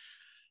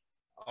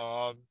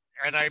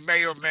 And I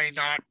may or may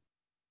not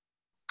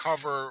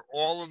cover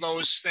all of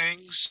those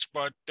things,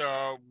 but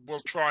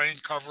we'll try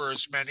and cover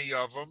as many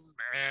of them.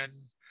 And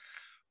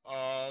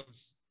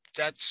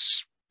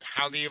that's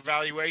how the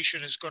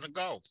evaluation is going to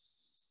go.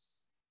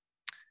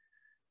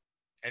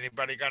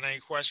 Anybody got any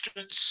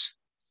questions?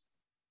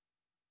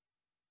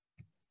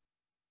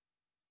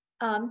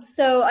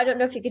 So I don't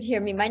know if you could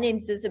hear me. My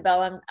name's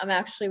Isabel. I'm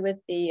actually with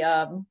the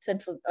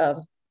Central.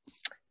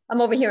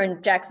 I'm over here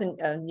in Jackson,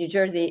 New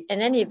Jersey.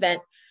 In any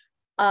event,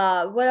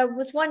 what I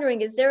was wondering,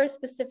 is there a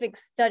specific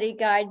study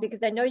guide?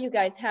 Because I know you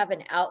guys have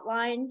an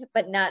outline,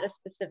 but not a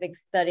specific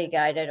study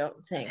guide, I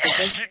don't think.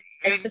 Is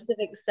there a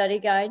specific study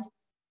guide?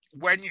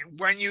 When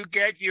you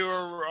get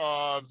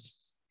your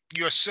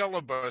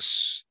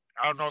syllabus,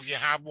 I don't know if you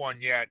have one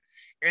yet.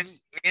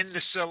 In the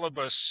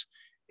syllabus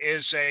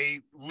is a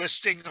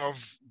listing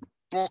of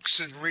books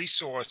and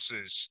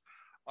resources,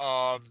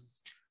 um,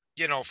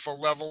 you know, for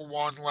level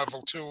 1,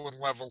 level 2, and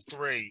level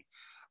 3.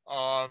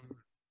 Um,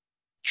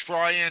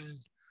 Try and,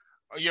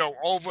 you know,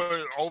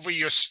 over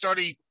your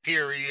study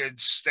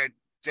periods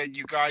that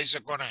you guys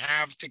are going to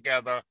have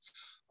together.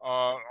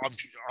 I'm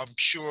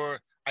sure.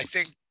 I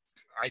think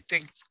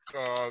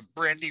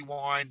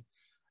Brandywine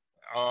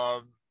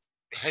uh,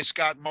 has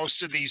got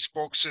most of these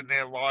books in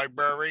their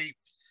library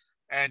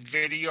and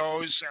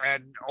videos,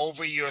 and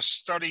over your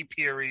study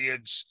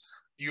periods,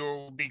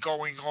 you'll be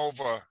going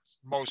over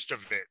most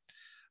of it.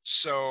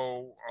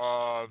 So,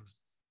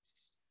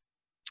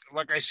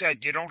 like I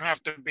said, you don't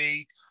have to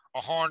be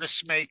a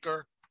harness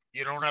maker.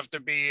 You don't have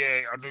to be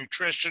a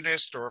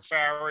nutritionist or a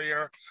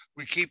farrier.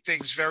 We keep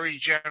things very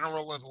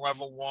general in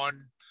level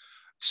 1.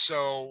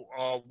 So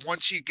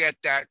once you get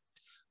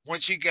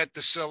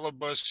the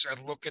syllabus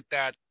and look at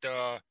that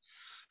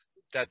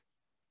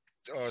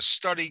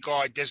study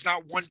guide, there's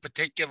not one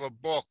particular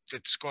book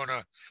that's going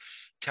to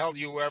tell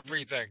you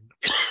everything.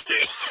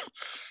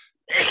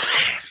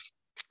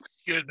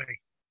 Excuse me.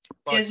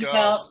 But,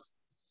 Isabel.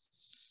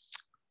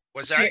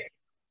 Was that?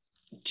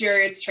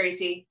 Jerry, it's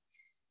Tracy.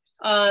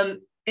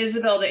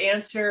 Isabel, to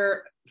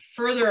answer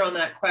further on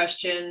that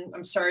question,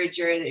 I'm sorry,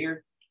 Jerry, that you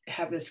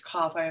have this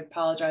cough. I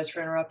apologize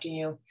for interrupting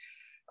you.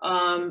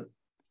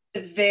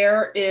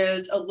 There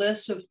is a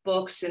list of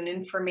books and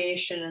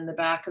information in the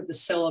back of the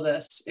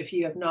syllabus. If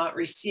you have not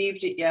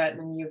received it yet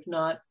and you've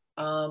not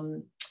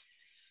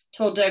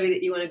told Debbie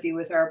that you want to be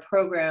with our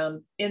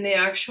program, in the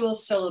actual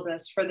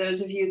syllabus, for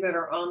those of you that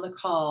are on the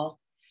call,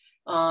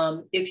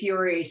 if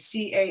you're a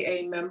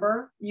CAA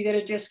member, you get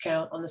a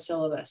discount on the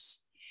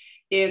syllabus.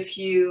 If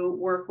you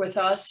work with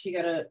us, you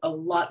get a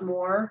lot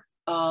more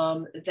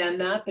than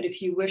that. But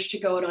if you wish to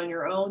go it on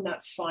your own,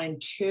 that's fine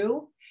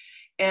too.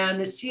 And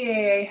the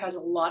CAA has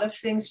a lot of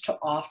things to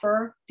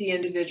offer the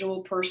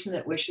individual person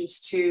that wishes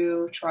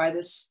to try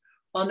this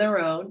on their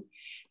own.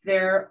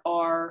 There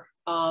are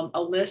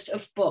a list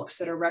of books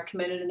that are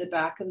recommended in the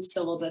back of the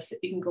syllabus that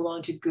you can go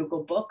on to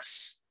Google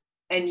Books,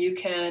 and you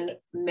can,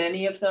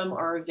 many of them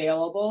are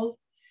available.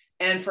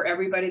 And for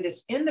everybody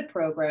that's in the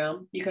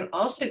program, you can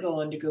also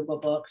go onto Google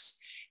Books,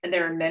 and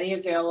there are many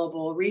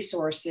available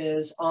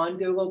resources on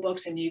Google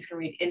Books, and you can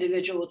read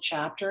individual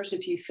chapters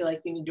if you feel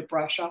like you need to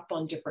brush up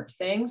on different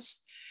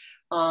things.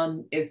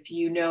 If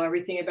you know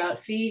everything about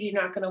feed,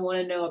 you're not going to want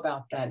to know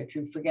about that. If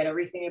you forget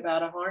everything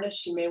about a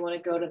harness, you may want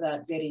to go to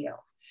that video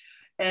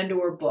and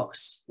or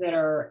books that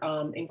are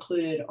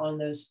included on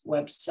those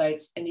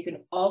websites. And you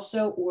can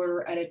also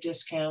order at a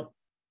discount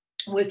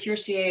with your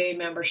CAA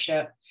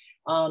membership,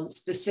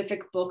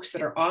 specific books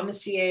that are on the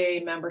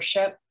CAA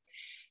membership.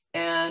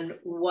 And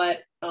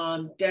what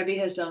Debbie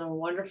has done a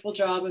wonderful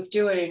job of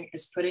doing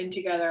is putting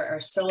together our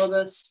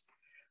syllabus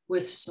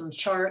with some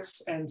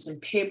charts and some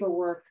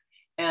paperwork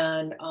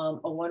and a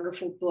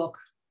wonderful book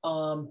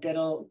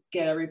that'll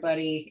get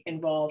everybody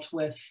involved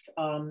with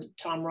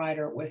Tom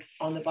Ryder with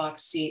On the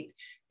Box Seat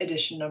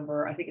edition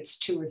number. I think it's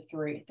 2 or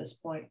 3 at this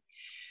point.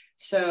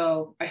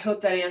 So I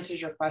hope that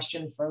answers your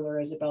question further,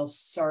 Isabel.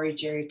 Sorry,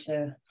 Jerry,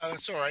 to... Oh,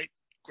 that's all right.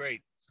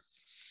 Great.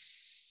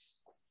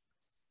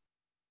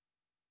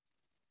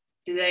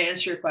 Did I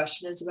answer your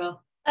question,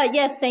 Isabel?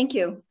 Yes, thank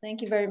you.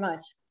 Thank you very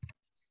much.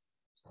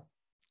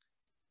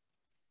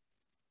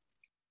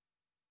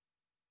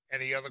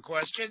 Any other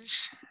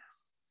questions?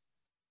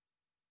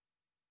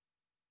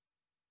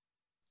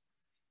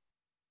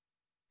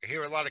 I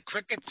hear a lot of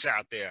crickets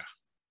out there.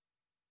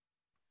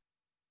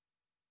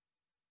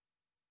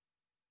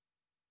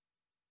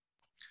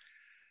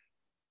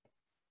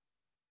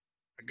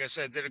 I guess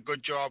I did a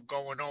good job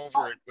going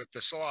over it with the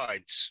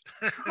slides.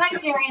 Hi,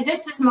 Jerry.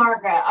 This is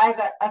Margaret. I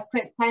have a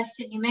quick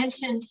question. You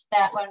mentioned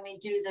that when we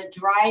do the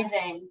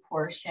driving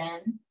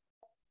portion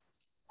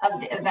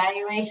of the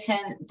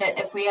evaluation, that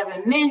if we have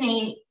a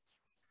mini,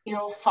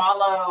 you'll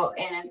follow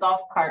in a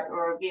golf cart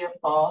or a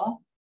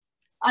vehicle.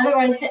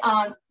 Otherwise,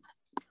 I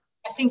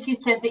think you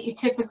said that you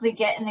typically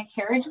get in the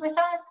carriage with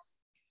us?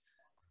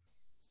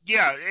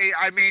 Yeah,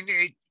 I mean,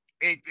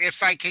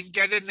 if I can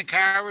get in the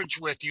carriage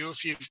with you,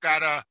 if you've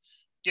got a,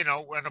 you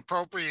know, an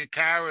appropriate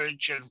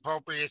carriage and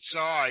appropriate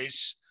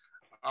size,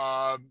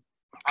 I'd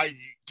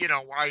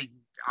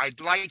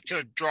like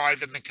to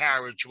drive in the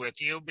carriage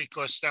with you,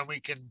 because then we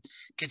can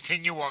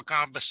continue our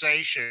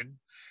conversation,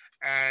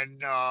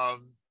 and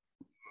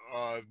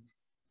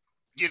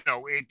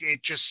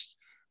it just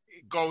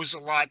goes a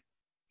lot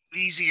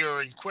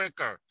easier and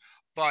quicker.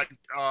 But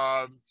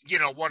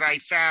what I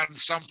found,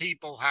 some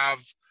people have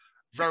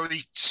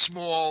very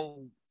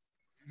small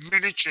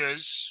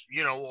miniatures,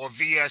 or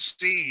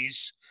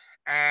VSCs,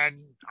 and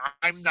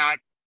I'm not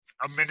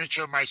a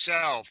miniature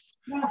myself.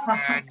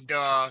 And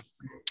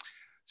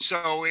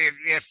so if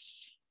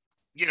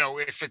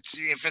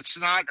it's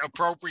not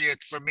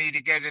appropriate for me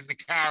to get in the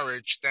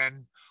carriage, then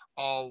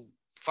I'll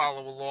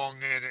follow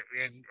along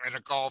in a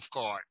golf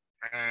cart.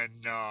 And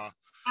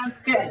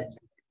Sounds good.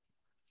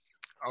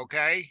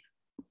 okay.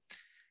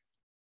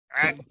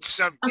 And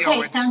some,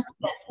 Okay, sounds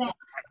good.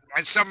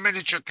 and some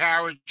miniature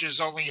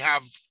carriages only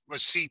have a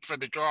seat for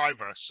the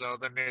driver, so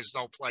then there's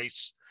no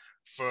place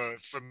for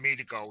me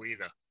to go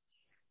either.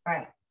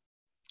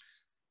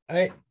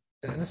 Right.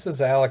 This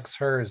is Alex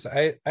Hers.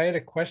 I had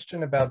a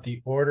question about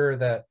the order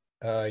that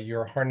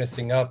you're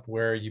harnessing up,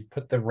 where you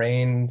put the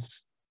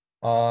reins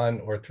on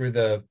or through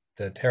the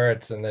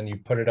terrets, and then you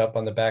put it up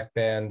on the back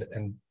band,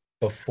 and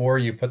before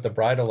you put the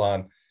bridle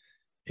on.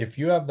 If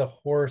you have the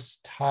horse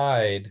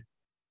tied,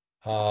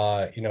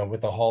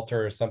 with a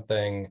halter or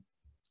something,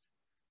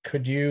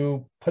 could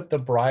you put the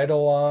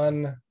bridle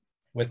on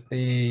with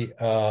the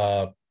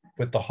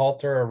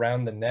halter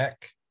around the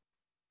neck,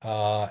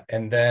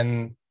 and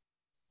then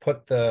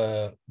put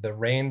the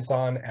reins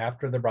on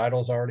after the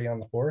bridle's already on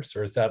the horse,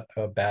 or is that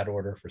a bad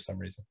order for some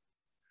reason?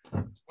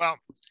 Well,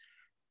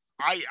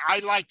 I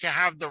like to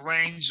have the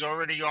reins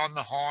already on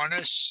the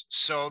harness,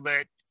 so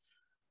that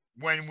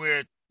when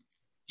we're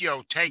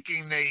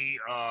taking the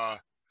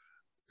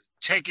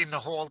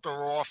halter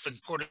off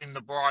and putting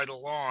the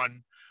bridle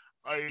on,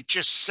 it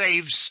just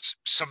saves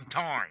some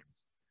time.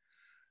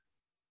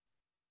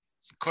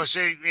 Because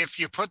if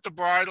you put the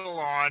bridle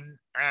on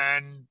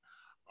and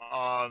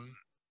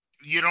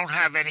you don't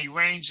have any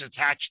reins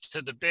attached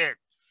to the bit,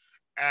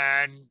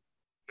 and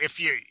if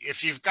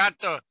you've got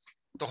the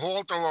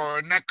halter or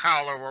a neck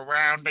collar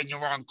around and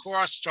you're on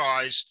cross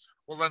ties,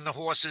 well, then the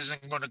horse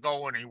isn't going to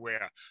go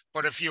anywhere.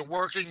 But if you're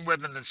working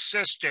with an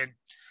assistant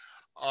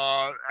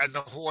and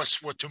the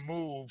horse were to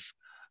move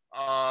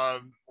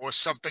or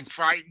something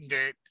frightened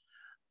it,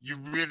 you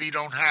really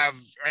don't have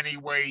any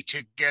way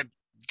to get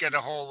a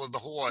hold of the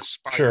horse.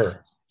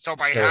 Sure. So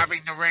by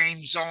having the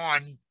reins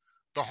on,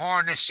 the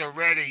harness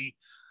already,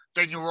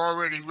 then you're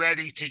already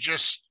ready to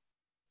just,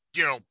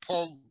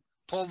 pull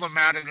them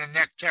out of the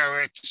neck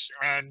terrets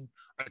and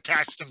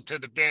attach them to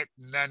the bit,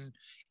 and then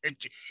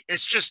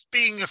it's just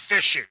being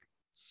efficient.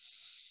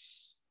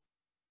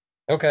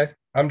 Okay.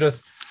 I'm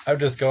just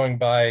going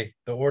by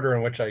the order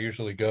in which I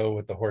usually go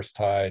with the horse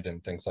tied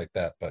and things like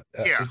that, but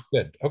yeah, it's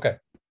good. Okay.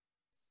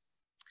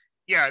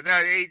 Yeah,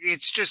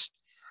 it's just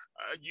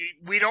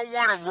we don't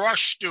want to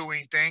rush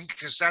doing things,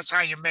 because that's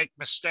how you make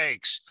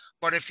mistakes.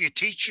 But if you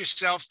teach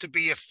yourself to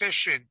be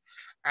efficient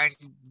and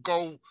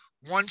go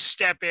one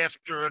step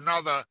after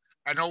another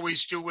and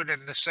always do it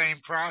in the same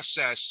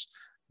process,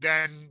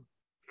 then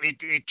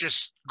it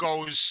just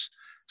goes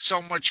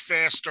so much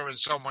faster and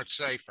so much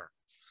safer.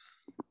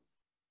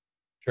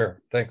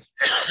 Sure, thanks.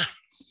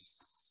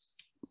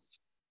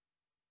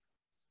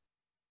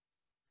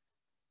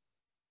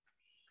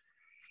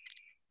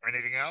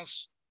 Anything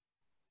else?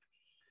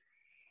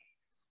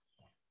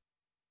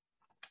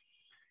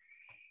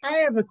 I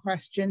have a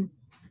question.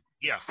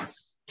 Yeah.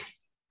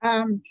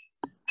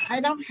 I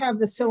don't have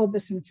the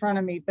syllabus in front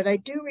of me, but I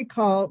do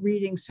recall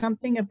reading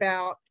something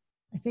about,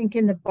 I think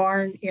in the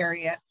barn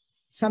area,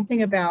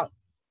 something about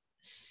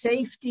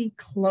safety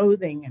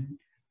clothing and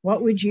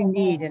what would you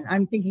need? And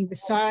I'm thinking,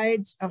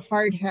 besides a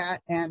hard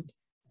hat and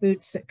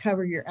boots that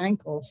cover your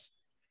ankles,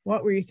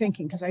 what were you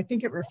thinking? Because I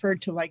think it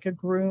referred to like a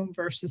groom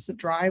versus the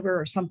driver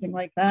or something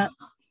like that.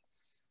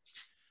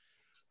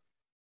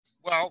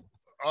 Well,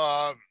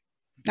 I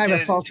have a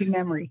faulty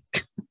memory.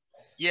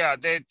 Yeah,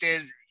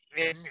 there's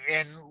in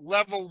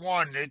level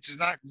 1, it's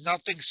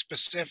nothing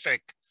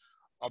specific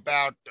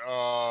about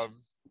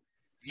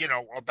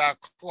about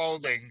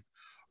clothing.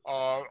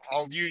 I'm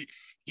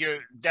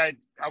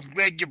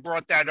glad you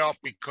brought that up,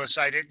 because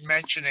I didn't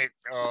mention it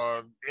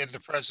in the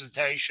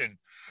presentation.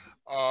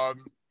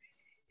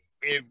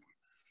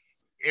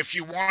 If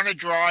you want to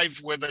drive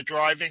with a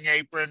driving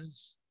apron,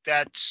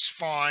 that's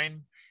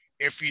fine.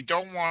 If you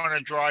don't want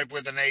to drive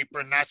with an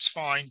apron, that's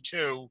fine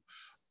too.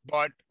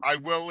 But I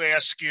will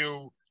ask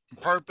you the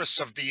purpose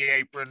of the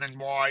apron and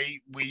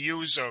why we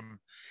use them,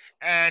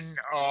 and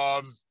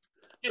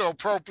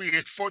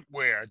appropriate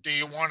footwear. Do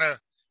you want to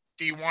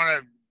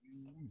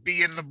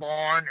be in the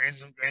barn in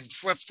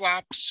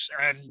flip-flops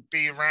and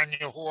be around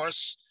your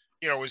horse?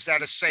 Is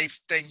that a safe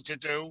thing to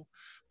do?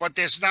 But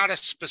there's not a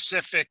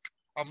specific.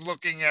 I'm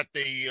looking at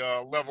the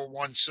level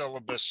 1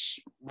 syllabus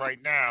right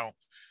now,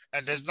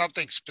 and there's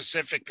nothing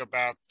specific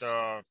about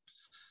about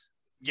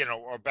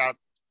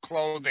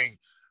clothing.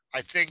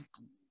 I think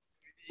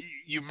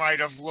you might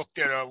have looked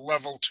at a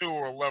level 2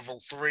 or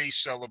level 3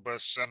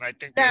 syllabus, and I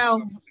think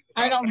no,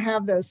 I don't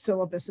have those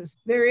syllabuses.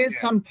 There is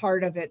some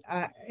part of it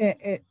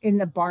in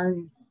the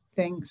barn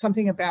thing,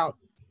 something about,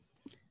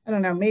 I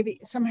don't know, maybe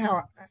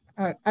somehow,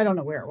 I don't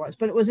know where it was,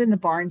 but it was in the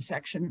barn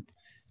section,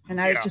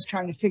 and I was just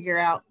trying to figure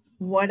out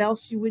what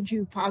else would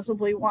you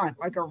possibly want,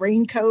 like a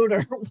raincoat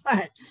or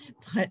what.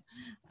 But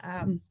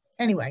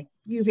anyway,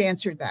 you've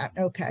answered that.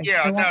 Okay.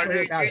 Yeah, I won't no,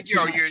 worry about it you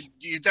too know, much.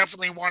 you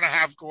definitely want to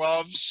have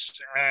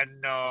gloves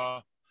and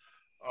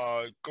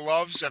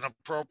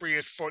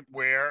appropriate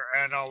footwear.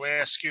 And I'll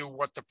ask you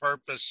what the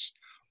purpose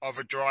of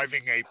a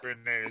driving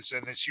apron is,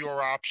 and it's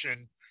your option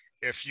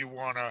if you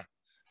want to,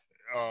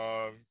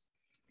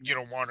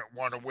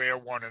 want to wear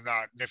one or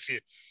not. And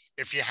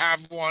if you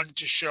have one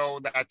to show,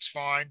 that's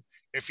fine.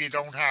 If you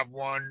don't have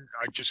one,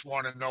 I just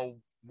want to know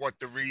what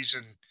the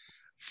reason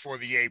for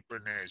the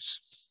apron is.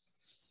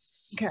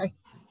 Okay. Okay?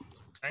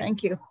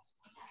 Thank you.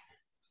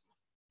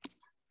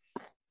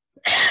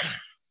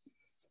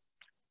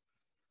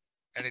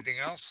 Anything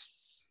else?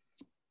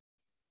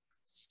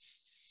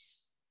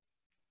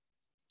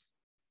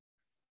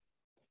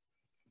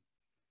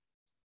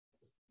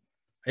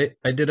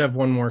 I did have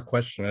one more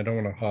question. I don't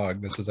want to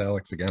hog. This is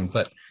Alex again,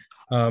 but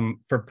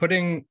for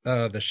putting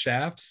the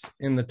shafts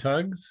in the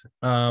tugs,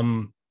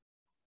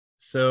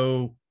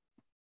 so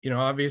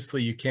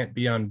obviously you can't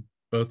be on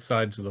both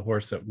sides of the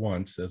horse at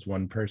once as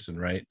one person,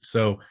 right?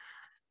 So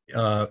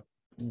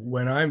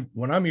when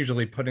I'm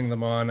usually putting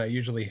them on, I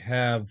usually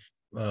have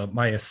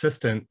my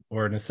assistant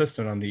or an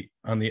assistant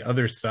on the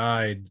other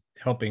side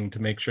helping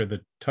to make sure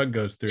the tug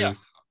goes through. Yeah.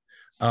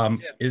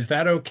 Is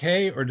that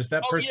okay, or does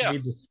that person yeah.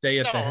 need to stay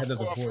at No, the head of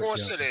the horse? Of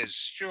course Yeah. it is.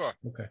 Sure.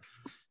 Okay.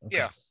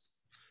 Yeah.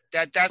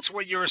 That's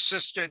what your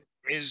assistant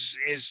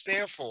is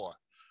there for,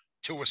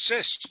 to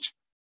assist.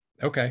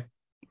 Okay.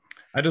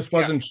 I just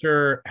wasn't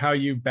sure how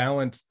you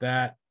balance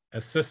that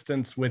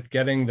assistance with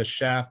getting the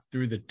shaft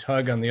through the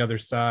tug on the other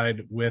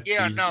side with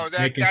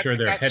making sure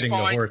they're heading the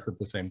horse at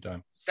the same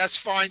time. That's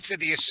fine for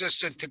the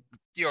assistant to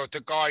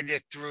guide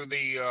it through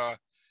the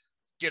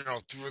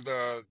through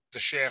the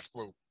shaft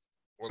loop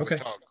or the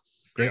tug.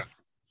 Great.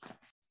 Yeah.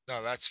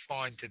 No, that's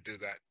fine to do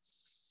that.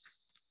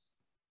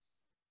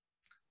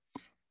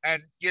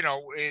 And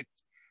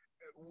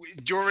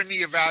during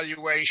the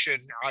evaluation,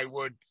 I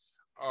would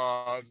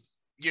I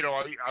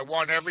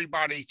want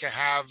everybody to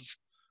have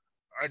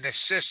an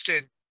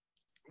assistant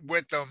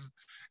with them.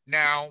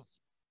 Now,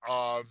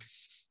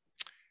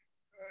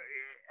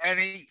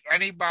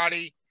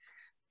 anybody,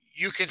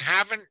 you can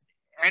have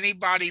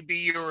anybody be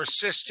your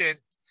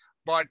assistant,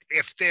 but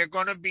if they're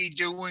going to be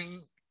doing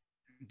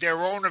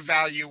their own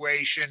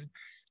evaluation,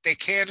 they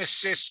can't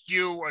assist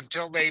you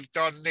until they've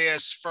done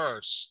theirs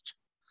first.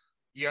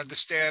 You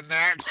understand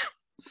that?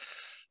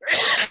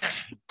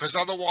 Because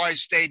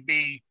otherwise they'd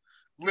be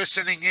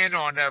listening in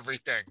on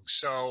everything.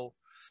 So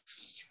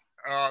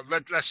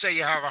let's say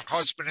you have a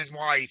husband and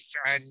wife,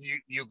 and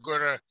you're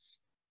gonna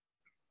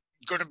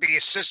be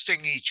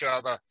assisting each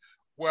other.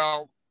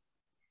 Well,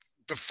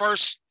 the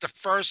first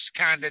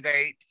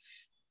candidate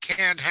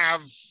can't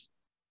have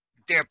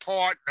their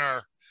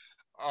partner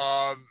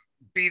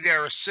be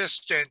their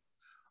assistant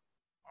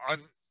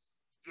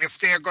if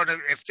they're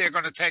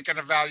gonna take an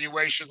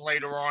evaluation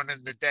later on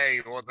in the day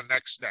or the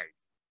next day.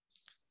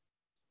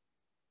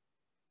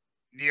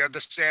 Do you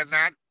understand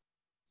that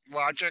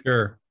logic?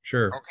 Sure.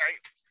 Okay.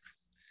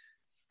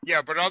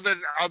 Yeah, but other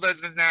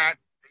than that,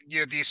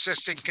 the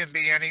assistant can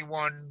be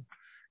anyone,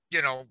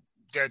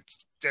 that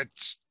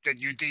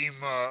you deem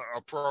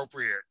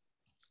appropriate.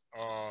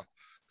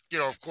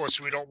 Of course,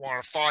 we don't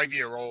want a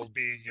 5-year-old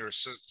being your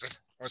assistant,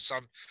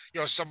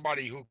 or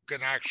somebody who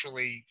can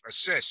actually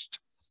assist.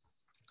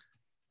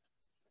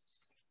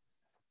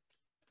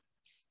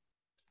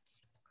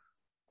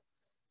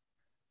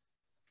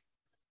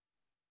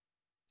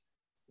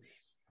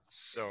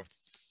 So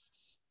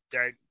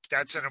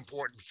that's an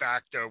important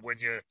factor when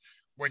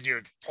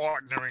you're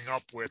partnering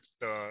up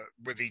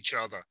with each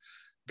other.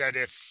 That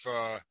if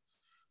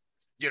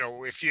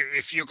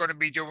you're going to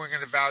be doing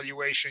an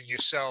evaluation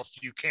yourself,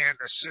 you can't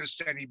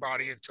assist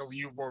anybody until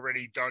you've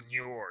already done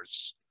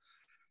yours,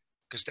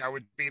 because that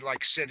would be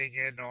like sitting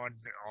in on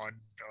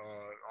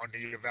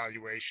the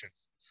evaluation.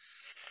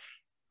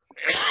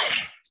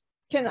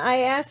 Can I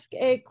ask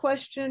a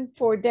question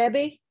for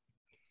Debbie?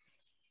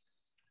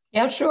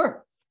 Yeah,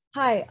 sure.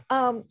 Hi,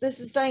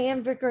 this is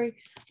Diane Vickery.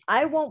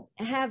 I won't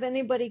have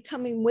anybody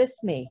coming with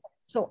me,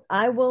 so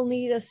I will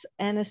need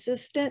an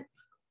assistant.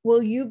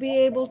 Will you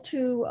be able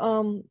to,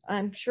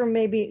 I'm sure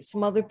maybe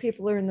some other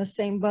people are in the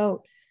same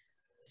boat,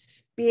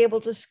 be able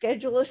to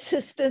schedule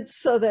assistance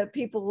so that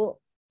people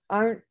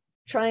aren't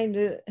trying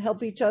to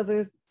help each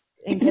other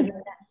and get in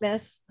that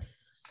mess?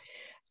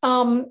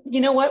 You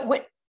know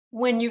what?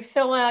 When you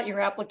fill out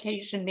your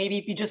application, maybe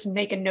if you just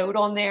make a note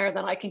on there,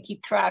 then I can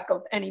keep track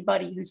of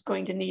anybody who's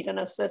going to need an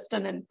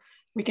assistant, and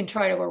we can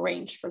try to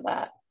arrange for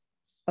that.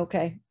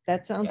 Okay,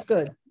 that sounds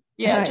good.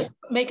 Yeah, right. Just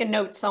make a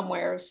note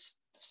somewhere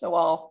so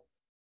I'll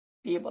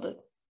be able to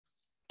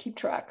keep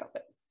track of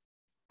it.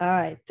 All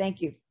right, thank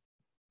you.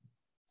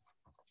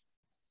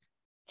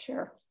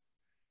 Sure.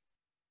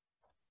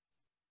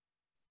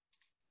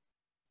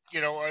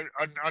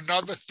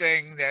 Another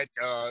thing that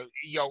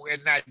in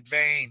that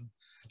vein,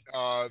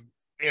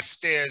 if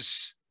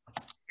there's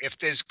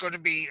going to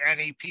be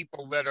any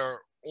people that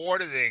are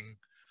auditing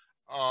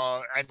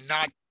and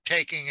not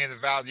taking an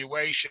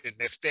evaluation,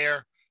 if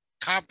they're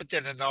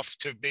competent enough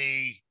to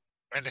be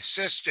an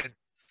assistant,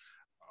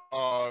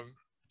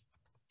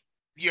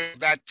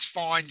 that's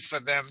fine for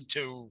them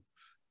to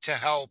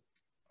help,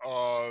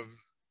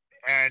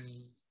 and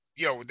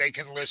they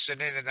can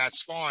listen in, and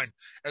that's fine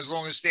as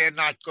long as they're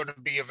not going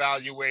to be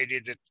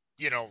evaluated at,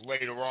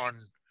 later on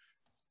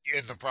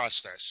in the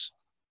process.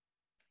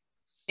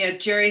 Yeah,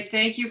 Jerry,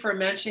 thank you for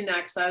mentioning that,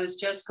 because I was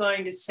just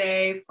going to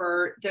say,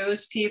 for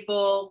those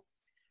people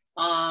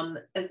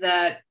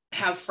that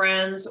have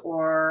friends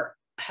or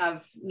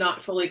have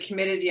not fully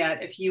committed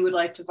yet, if you would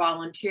like to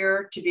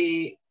volunteer to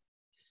be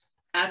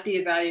at the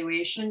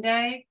evaluation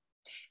day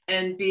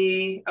and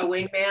be a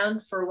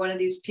wingman for one of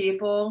these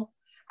people,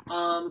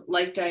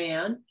 like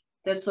Diane,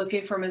 that's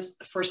looking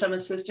for some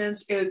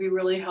assistance, it would be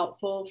really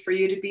helpful for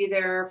you to be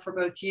there for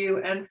both you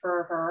and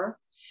for her.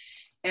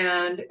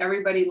 And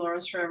everybody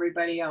learns from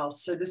everybody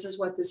else. So this is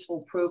what this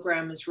whole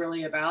program is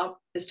really about,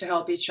 is to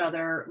help each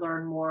other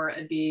learn more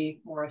and be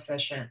more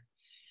efficient.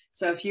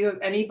 So if you have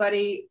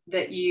anybody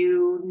that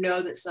you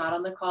know that's not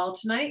on the call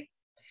tonight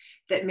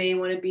that may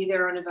want to be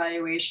there on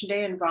evaluation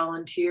day and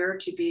volunteer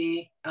to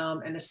be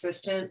an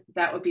assistant,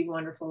 that would be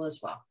wonderful as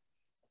well.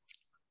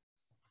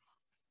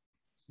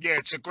 Yeah,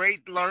 it's a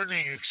great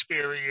learning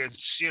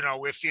experience.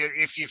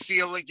 If you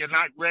feel like you're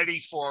not ready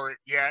for it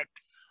yet,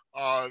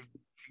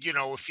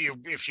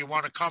 if you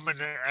want to come in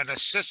and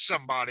assist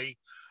somebody,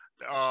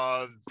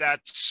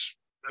 that's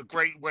a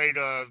great way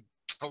to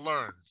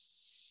learn.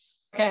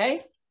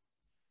 Okay.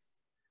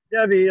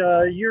 Debbie,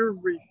 you're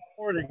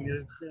recording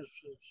is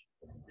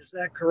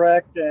that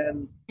correct?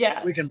 And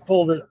yes, we can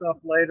pull this up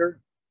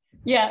later.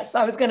 Yes,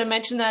 I was going to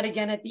mention that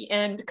again at the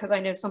end, because I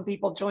know some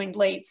people joined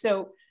late.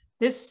 So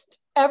this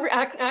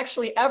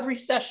every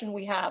session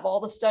we have,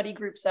 all the study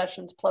group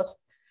sessions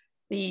plus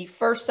the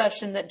first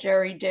session that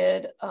Jerry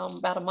did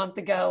about a month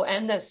ago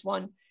and this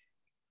one,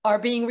 are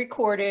being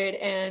recorded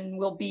and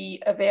will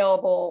be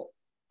available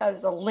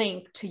as a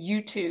link to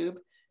YouTube.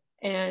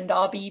 And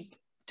I'll be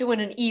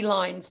doing an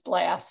E-lines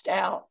blast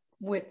out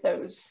with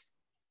those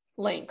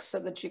links so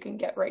that you can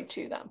get right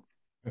to them.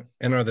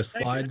 And are the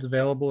slides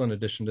available in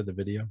addition to the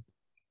video?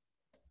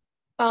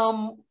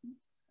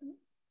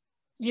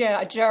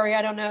 Yeah, Jerry,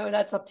 I don't know.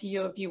 That's up to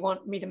you if you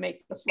want me to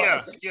make the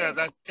slides. Yeah,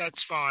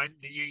 that's fine.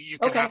 You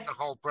can have the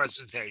whole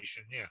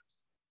presentation.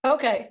 Yeah.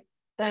 Okay,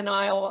 then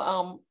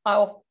I'll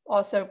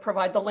also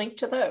provide the link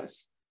to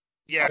those.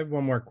 Yeah. I have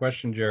one more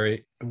question,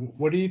 Jerry.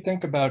 What do you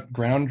think about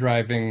ground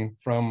driving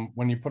from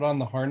when you put on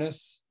the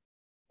harness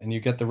and you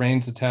get the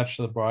reins attached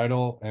to the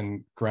bridle,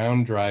 and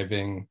ground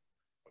driving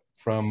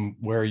from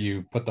where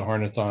you put the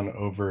harness on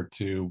over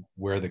to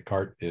where the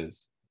cart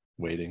is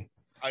waiting?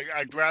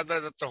 I'd rather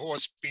that the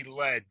horse be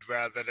led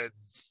rather than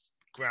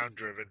ground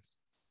driven.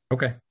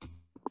 Okay.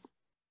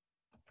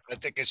 I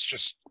think it's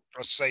just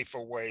a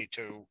safer way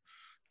to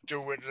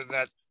do it, and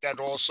that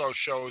also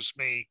shows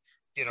me,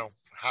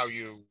 how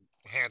you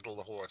handle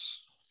the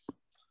horse.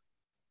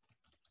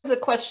 There's a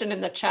question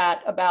in the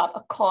chat about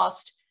a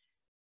cost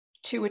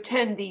to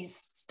attend these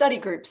study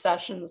group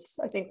sessions.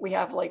 I think we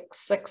have like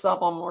 6 of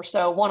them or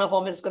so. One of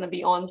them is going to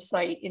be on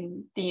site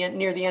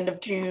near the end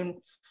of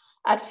June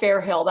at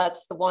Fairhill.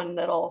 That's the one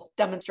that'll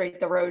demonstrate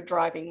the road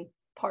driving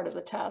part of the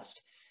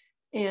test.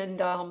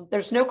 And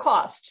there's no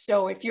cost.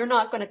 So if you're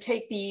not going to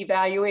take the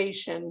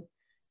evaluation,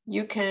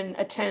 you can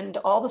attend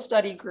all the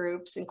study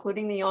groups,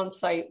 including the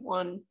on-site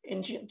one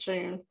in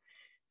June,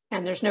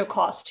 and there's no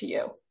cost to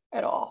you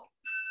at all.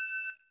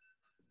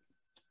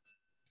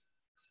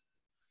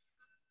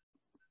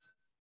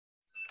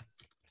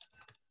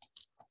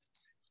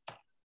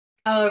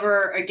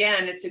 However,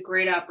 again, it's a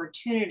great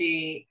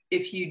opportunity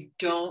if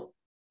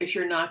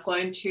you're not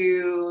going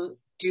to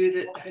do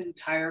the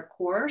entire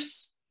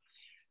course.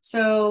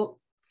 So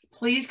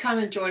please come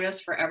and join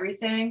us for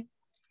everything.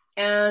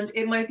 And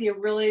it might be a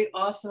really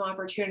awesome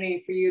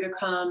opportunity for you to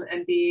come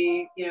and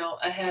be,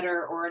 a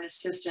header or an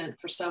assistant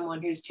for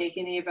someone who's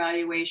taking the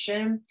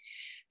evaluation,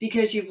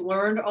 because you've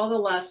learned all the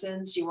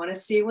lessons. You want to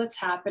see what's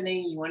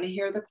happening. You want to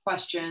hear the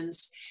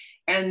questions.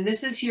 And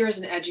this is here as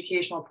an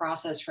educational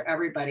process for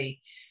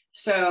everybody.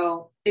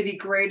 So it'd be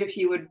great if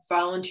you would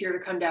volunteer to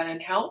come down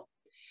and help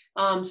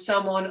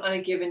someone on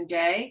a given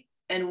day,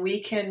 and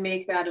we can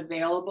make that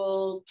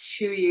available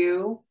to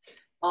you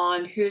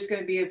on who's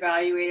going to be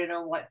evaluated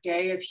on what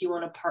day, if you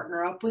want to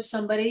partner up with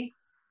somebody.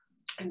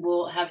 And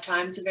we'll have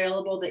times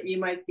available that you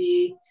might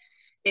be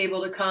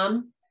able to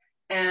come,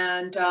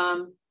 and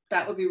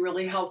that would be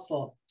really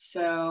helpful.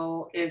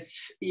 So if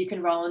you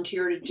can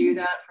volunteer to do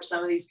that for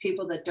some of these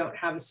people that don't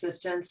have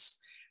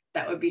assistance,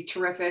 that would be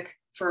terrific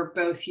for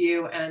both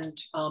you and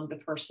the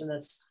person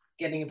that's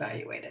getting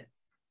evaluated.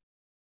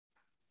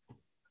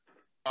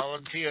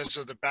 Volunteers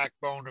are the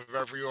backbone of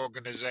every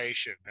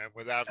organization, and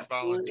without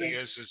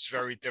volunteers, it's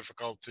very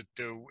difficult to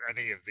do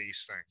any of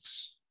these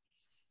things.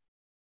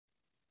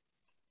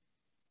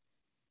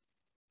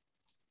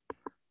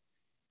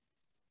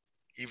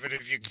 Even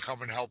if you can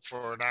come and help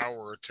for an hour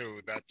or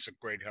two, that's a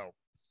great help.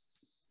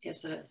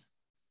 Yes, it is.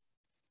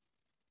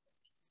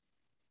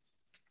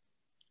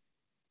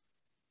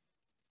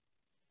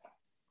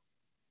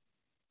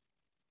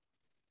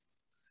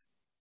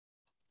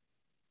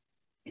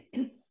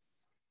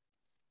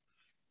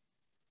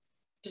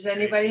 Does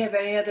anybody have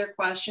any other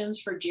questions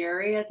for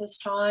Jerry at this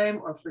time,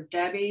 or for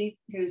Debbie,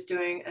 who's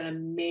doing an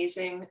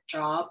amazing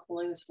job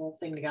pulling this whole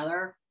thing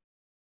together?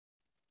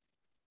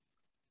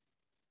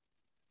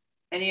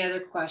 Any other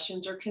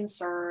questions or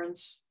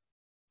concerns?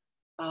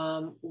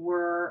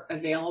 We're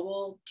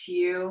available to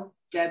you.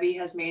 Debbie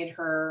has made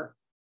her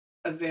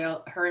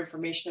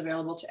information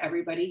available to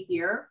everybody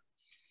here.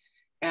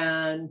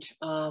 And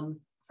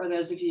for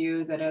those of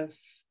you that have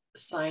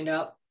signed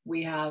up,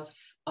 we have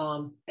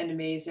an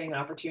amazing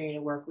opportunity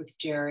to work with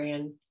Jerry.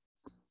 And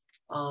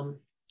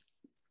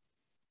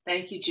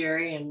thank you,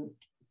 Jerry. And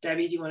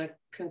Debbie, do you want to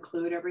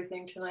conclude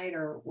everything tonight,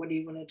 or what do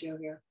you want to do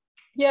here?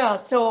 Yeah,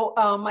 so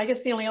I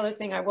guess the only other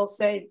thing I will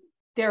say,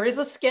 there is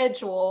a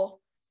schedule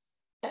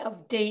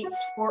of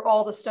dates for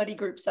all the study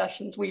group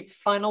sessions. We've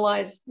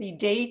finalized the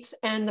dates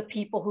and the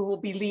people who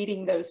will be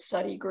leading those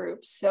study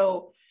groups.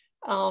 So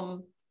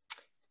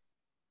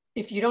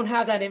if you don't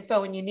have that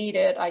info and you need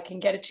it, I can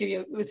get it to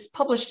you. It was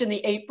published in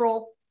the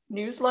April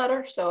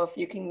newsletter. So if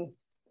you can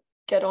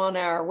get on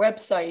our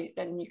website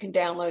and you can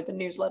download the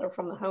newsletter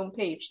from the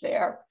homepage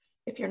there,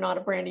 if you're not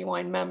a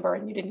Brandywine member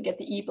and you didn't get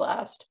the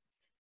e-blast,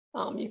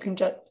 you can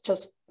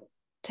just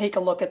take a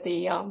look at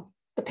the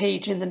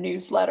page in the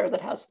newsletter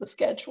that has the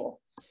schedule.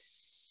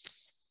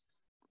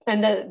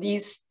 And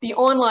the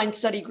online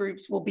study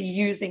groups will be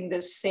using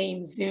this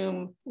same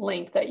Zoom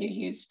link that you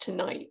used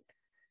tonight.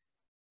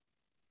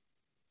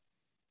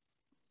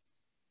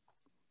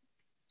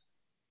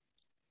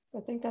 I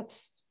think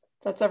that's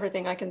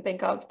everything I can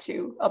think of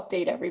to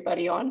update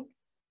everybody on.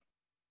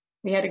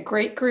 We had a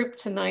great group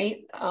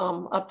tonight,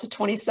 up to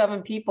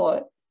 27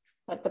 people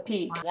at the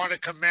peak. I want to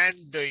commend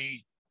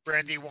the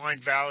Brandywine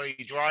Valley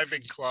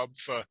Driving Club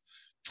for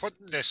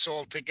putting this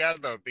all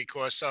together,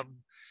 because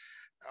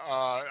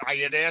I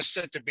had asked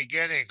at the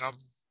beginning, I'm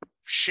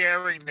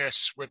sharing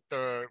this with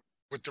the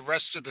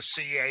rest of the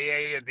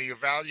CAA and the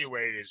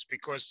evaluators,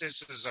 because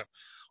this is a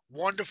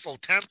wonderful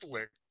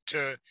template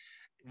to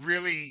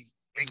really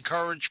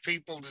encourage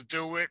people to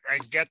do it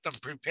and get them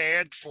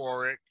prepared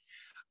for it.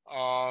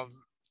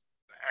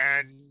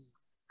 And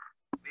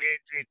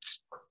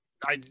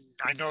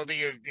I know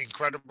the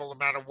incredible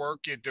amount of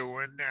work you're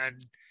doing,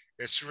 and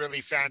it's really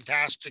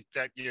fantastic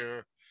that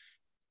you're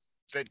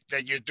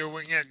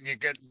doing it, and you're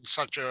getting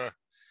such a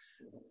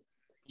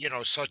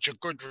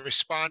good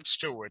response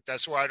to it.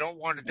 That's why I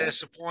don't want to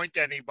disappoint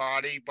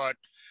anybody, but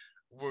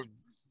we'll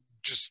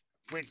just,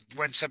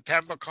 when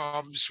September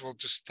comes, we'll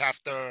just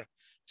have to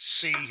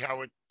see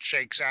how it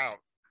shakes out.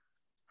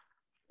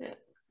 Yeah.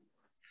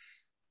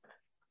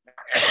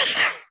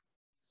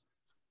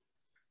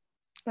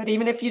 But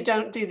even if you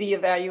don't do the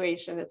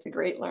evaluation, it's a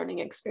great learning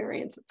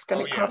experience. It's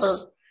going to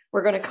cover,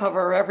 we're going to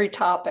cover every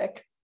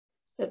topic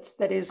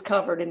that is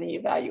covered in the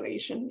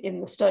evaluation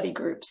in the study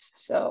groups.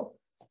 So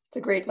it's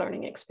a great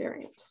learning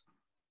experience.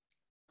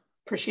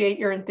 Appreciate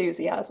your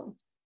enthusiasm.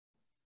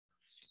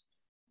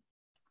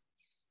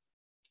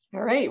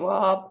 All right,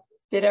 well, I'll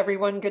bid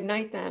everyone good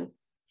night then.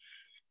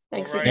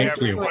 Thanks again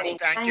for joining.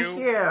 Thank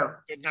you.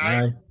 Good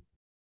night. Bye.